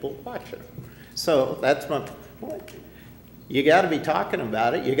have people watching them. So that's my point. You got to be talking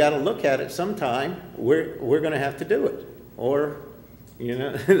about it. You got to look at it sometime. We're going to have to do it, or, you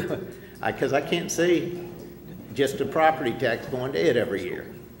know, because I can't see just a property tax going to it every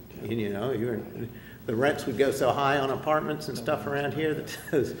year. And, you know, the rents would go so high on apartments and stuff around here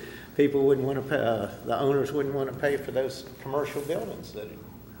that people wouldn't want to pay, the owners wouldn't want to pay for those commercial buildings, that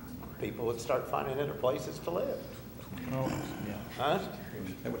people would start finding other places to live. Oh, yeah. Huh?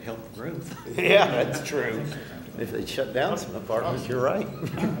 That would help growth. Yeah, that's true. If they shut down some apartments, you're right.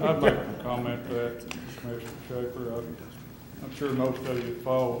 I'd make a comment to that, Mr. Schaefer. I'm sure most of you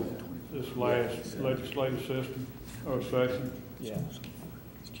followed this last legislative session. Yeah.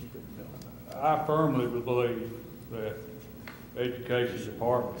 I firmly believe that the education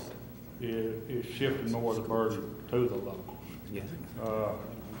department is shifting more of the burden to the locals. Yes.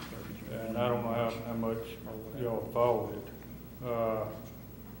 And I don't know how much y'all followed it.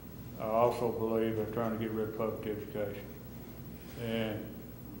 I also believe they're trying to get rid of public education. And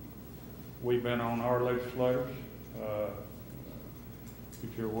we've been on our legislators,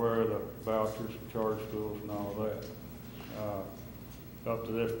 if you're aware of the vouchers, charter schools and all of that. Up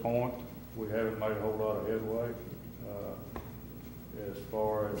to this point, we haven't made a whole lot of headway. As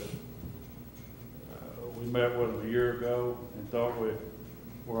far as, we met with them a year ago and thought we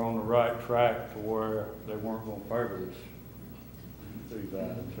were on the right track to where they weren't going to favor us, these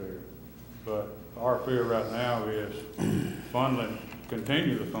items here. But our fear right now is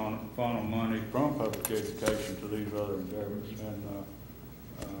continue to funnel money from public education to these other endeavors, and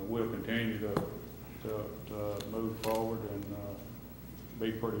we'll continue to move forward and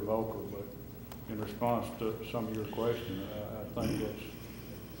be pretty vocal. But in response to some of your questions, I think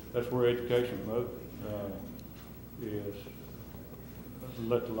that's where education is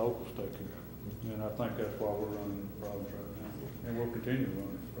let the locals take care of it. And I think that's why we're running the problems right now, and we'll continue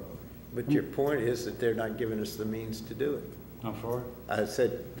running the problems. But your point is that they're not giving us the means to do it. I'm sorry? I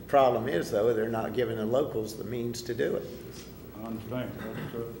said the problem is, though, they're not giving the locals the means to do it. I understand.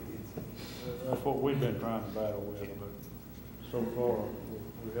 That's what we've been trying to battle with, but so far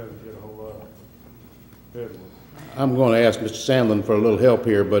we haven't get a whole lot of headway. I'm going to ask Mr. Sandlin for a little help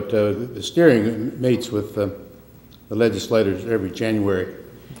here, but the steering meets with the legislators every January,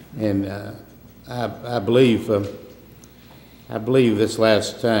 and I believe I believe this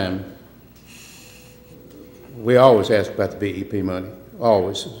last time, we always ask about the BEP money,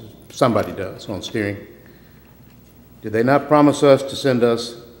 always. Somebody does on steering. Did they not promise us to send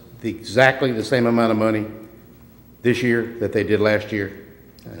us exactly the same amount of money this year that they did last year?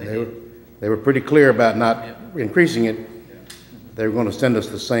 They were pretty clear about not increasing it. They were going to send us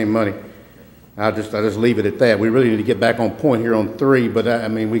the same money. I'll just leave it at that. We really need to get back on point here on 3, but I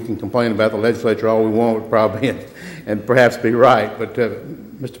mean, we can complain about the legislature all we want, probably, and perhaps be right. But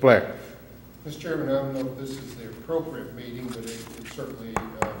Mr. Blair. Mr. Chairman, I don't know if this is the appropriate meeting, but it certainly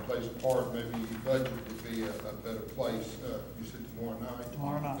plays a part. Maybe budget would be a better place. You said tomorrow night?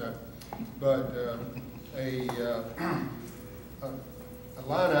 Tomorrow night. But a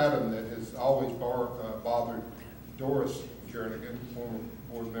line item that has always bothered Doris Jernigan, former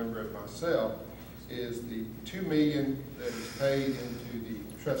board member, and myself, is the $2 million that is paid into the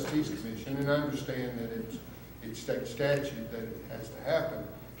trustees commission. And I understand that it's state statute that it has to happen,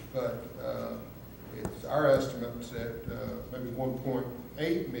 but it's our estimates that maybe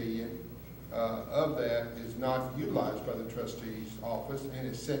 1.8 million of that is not utilized by the trustees office and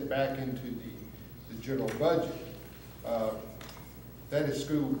is sent back into the general budget. That is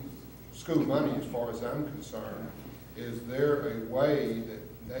school money as far as I'm concerned. Is there a way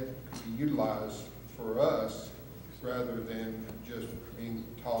that could be utilized for us rather than just being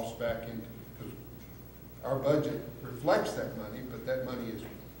tossed back into, because our budget reflects that money, but that money is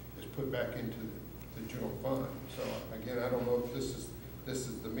put back into the general fund. So again, I don't know if this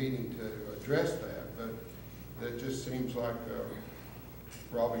is the meeting to address that, but that just seems like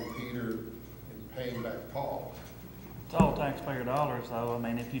robbing Peter and paying back Paul. It's all taxpayer dollars, though. I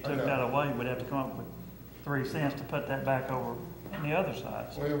mean, if you took that away, we'd have to come up with 3 cents to put that back over on the other side.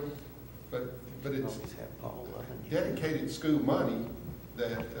 Well, but it's dedicated school money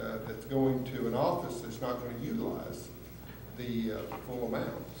that's going to an office that's not going to utilize the full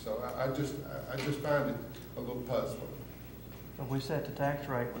amount. So I just find it a little puzzling. But we set the tax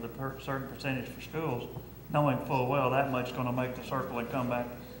rate with a certain percentage for schools, knowing full well that much is going to make the circle and come back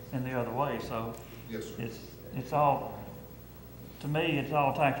in the other way. So yes, sir. It's all, to me, it's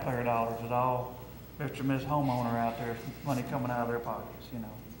all taxpayer dollars. It's all Mr. and Ms. Homeowner out there, money coming out of their pockets, you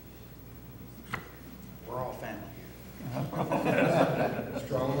know. We're all family here.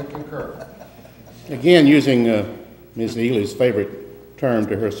 Strongly concur. Again, using Ms. Ely's favorite term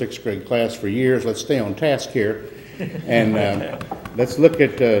to her 6th grade class for years, let's stay on task here. And let's look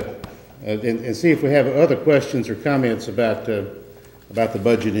at and see if we have other questions or comments about the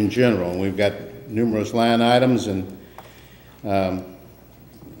budget in general. We've got numerous line items and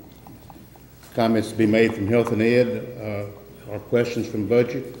comments to be made from Health and Ed, or questions from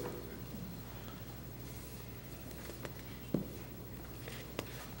budget.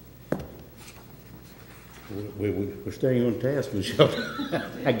 We're staying on task, Michelle.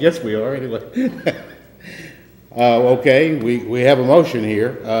 I guess we are anyway. Okay, we have a motion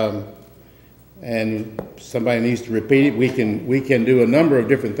here, and somebody needs to repeat it. We can do a number of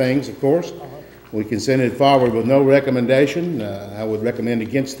different things, of course. We can send it forward with no recommendation. I would recommend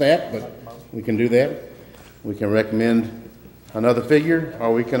against that, but we can do that. We can recommend another figure,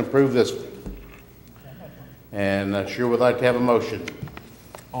 or we can approve this one. And I sure would like to have a motion.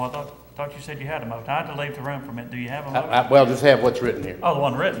 Oh, I thought you said you had a motion. I had to leave the room for a minute. Do you have a motion? Well, just have what's written here. Oh, the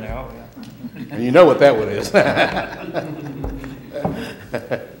one written there. Oh, yeah. And you know what that one is.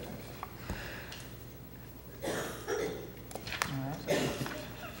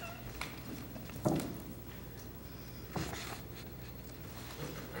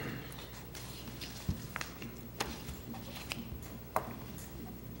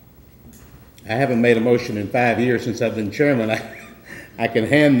 I haven't made a motion in 5 years since I've been chairman. I can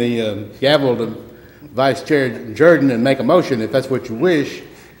hand the gavel to Vice Chair Jordan and make a motion if that's what you wish,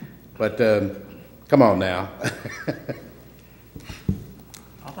 but come on now.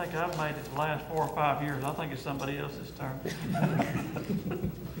 I think I've made it the last 4 or 5 years. I think it's somebody else's turn.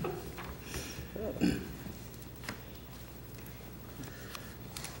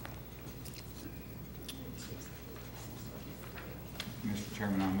 Mr.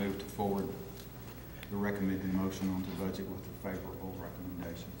 Chairman, I move to forward the recommended motion onto budget with a favorable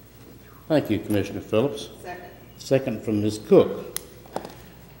recommendation. Thank you, Commissioner Phillips. Second. Second from Ms. Cook.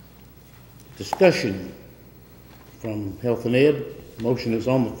 Discussion from Health and Ed. Motion is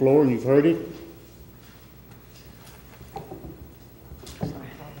on the floor and you've heard it.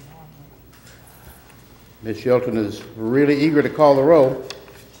 Ms. Shelton is really eager to call the roll.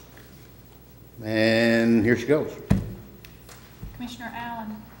 And here she goes. Commissioner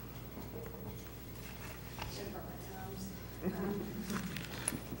Allen.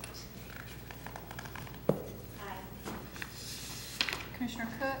 Commissioner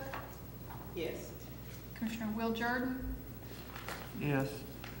Cook, Yes. Commissioner Will Jordan, Yes.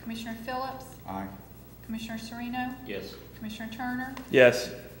 Commissioner Phillips, Aye. Commissioner Sereno, Yes. Commissioner Turner,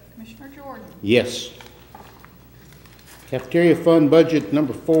 Yes. Commissioner Jordan. Yes. Cafeteria fund budget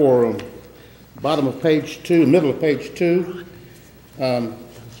number 4, on bottom of page 2, middle of page 2. Don't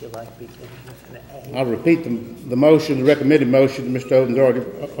you like beginning with an A? I'll repeat the motion, the recommended motion that Mr.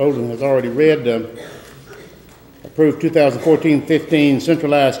 Odom has already read. Approved 2014-15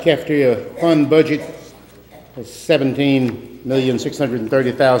 centralized cafeteria fund budget of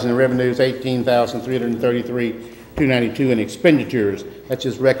 $17,630,000 in revenues, $18,333,292 in expenditures. That's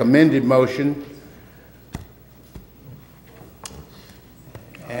his recommended motion.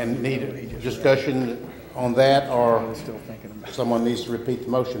 And need a discussion on that, or someone needs to repeat the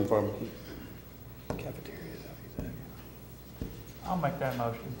motion for me. I'll make that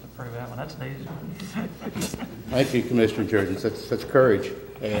motion to approve that one. That's an easy one. Thank you, Commissioner Jurgens. That's courage.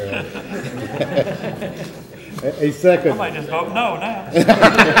 A second. I might just vote no now.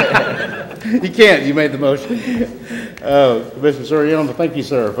 You can't. You made the motion. Commissioner Soriano, thank you,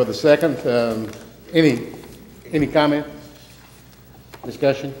 sir, for the second. Any comment?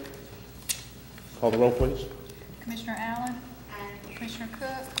 Discussion? Call the roll, please. Commissioner Allen. Commissioner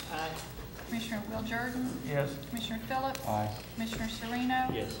Cook. Commissioner Will Jordan. Yes. Commissioner Phillips. Aye. Commissioner Sereno.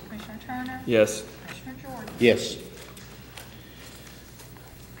 Yes. Commissioner Turner. Yes. Commissioner Jordan. Yes.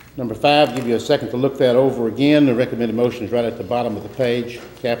 Number 5, give you a second to look that over again. The recommended motion is right at the bottom of the page.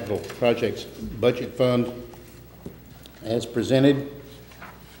 Capital Projects Budget Fund as presented.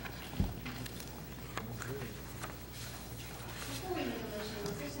 Before we make a motion,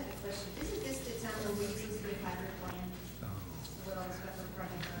 I just had a question. Isn't this the time where we use the 5-year plan? What all this stuff we're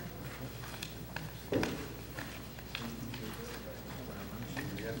running on?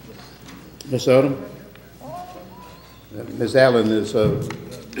 Ms. Odom? Ms. Allen is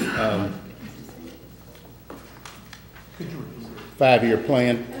 5-year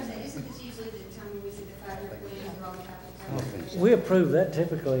plan. Isn't this usually the time when we see the 5-year plan for all the capital projects? We approve that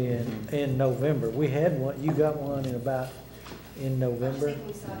typically in November. We had one, you got one in November. I was thinking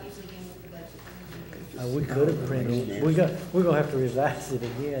we saw it usually again with the budget. We could have printed it. We're gonna have to revise it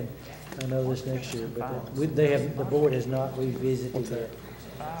again, I know this next year, but the board has not revisited it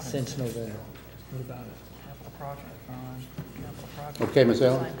since November. What about it? Capital project fund, capital project. Okay, Ms.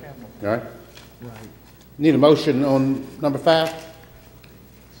 Allen? Same capital. All right. Need a motion on number 5?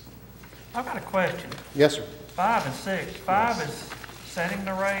 I've got a question. Yes, sir. 5 and 6. 5 is setting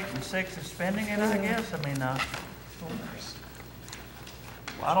the rate and 6 is spending it, I guess. I mean, I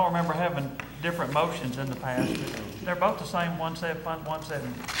don't remember having different motions in the past. They're both the same, 175,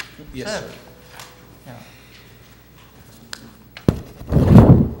 177. Yes, sir. Yeah.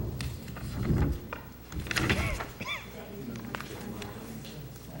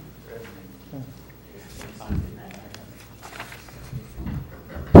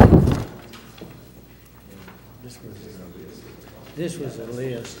 This was a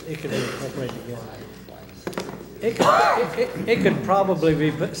list. It could be incorporated together. It could probably be,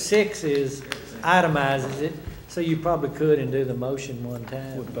 but 6 is, itemizes it, so you probably could and do the motion one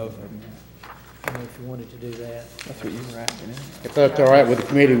time. With both of them. If you wanted to do that. That's what you were asking, isn't it? If that's all right with the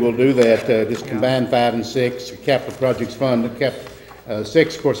committee, we'll do that. Just combine 5 and 6, Capital Projects Fund.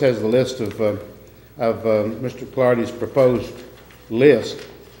 6, of course, has the list of Mr. Clardy's proposed list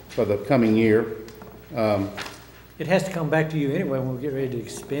for the coming year. It has to come back to you anyway when we get ready to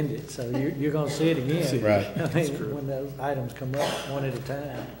expend it, so you're gonna see it again. Right. I mean, when those items come up, one at a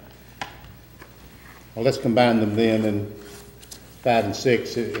time. Well, let's combine them then, and 5 and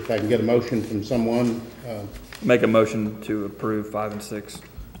 6, if I can get a motion from someone. Make a motion to approve 5 and 6.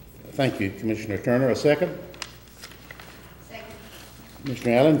 Thank you, Commissioner Turner. A second? Second.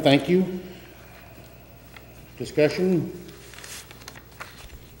 Commissioner Allen, thank you. Discussion?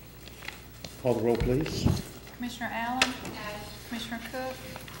 Call the roll, please. Commissioner Allen. Commissioner Cook.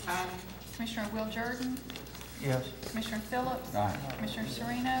 Commissioner Will Jordan. Yes. Commissioner Phillips. Aye. Commissioner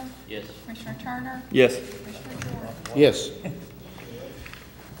Sereno. Yes. Commissioner Turner. Yes. Commissioner Jordan. Yes.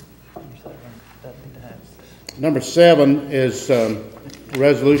 Number 7 is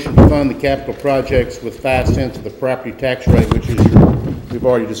resolution to fund the capital projects with 5 cents of the property tax rate, which is we've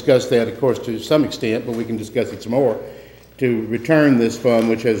already discussed that, of course, to some extent, but we can discuss it some more, to return this fund,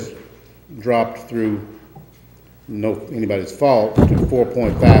 which has dropped through anybody's fault, to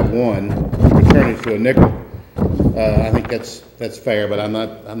 4.51, return it to a nickel. I think that's fair, but I'm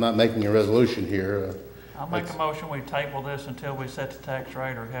not making a resolution here. I'll make a motion, we table this until we set the tax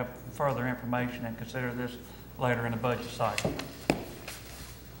rate or have further information and consider this later in the budget cycle.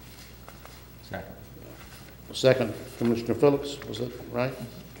 Second. Second, Commissioner Phillips, was that right?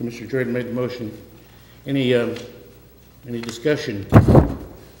 Commissioner Jordan made the motion. Any discussion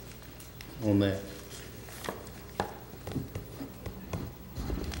on that?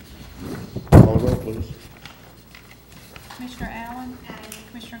 Call roll, please. Commissioner Allen?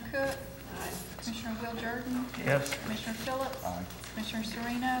 Commissioner Cook? Commissioner Will Jordan? Yes. Commissioner Phillips? Commissioner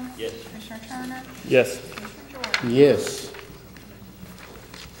Sereno? Yes. Commissioner Turner? Yes. Commissioner Jordan? Yes.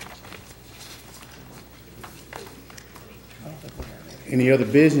 Any other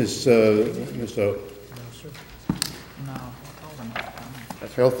business, Ms. O?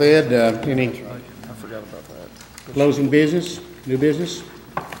 Health Ed, any I forgot about that. closing business, new business?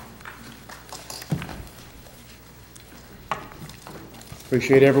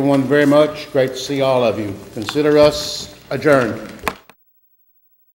 Appreciate everyone very much. Great to see all of you. Consider us adjourned.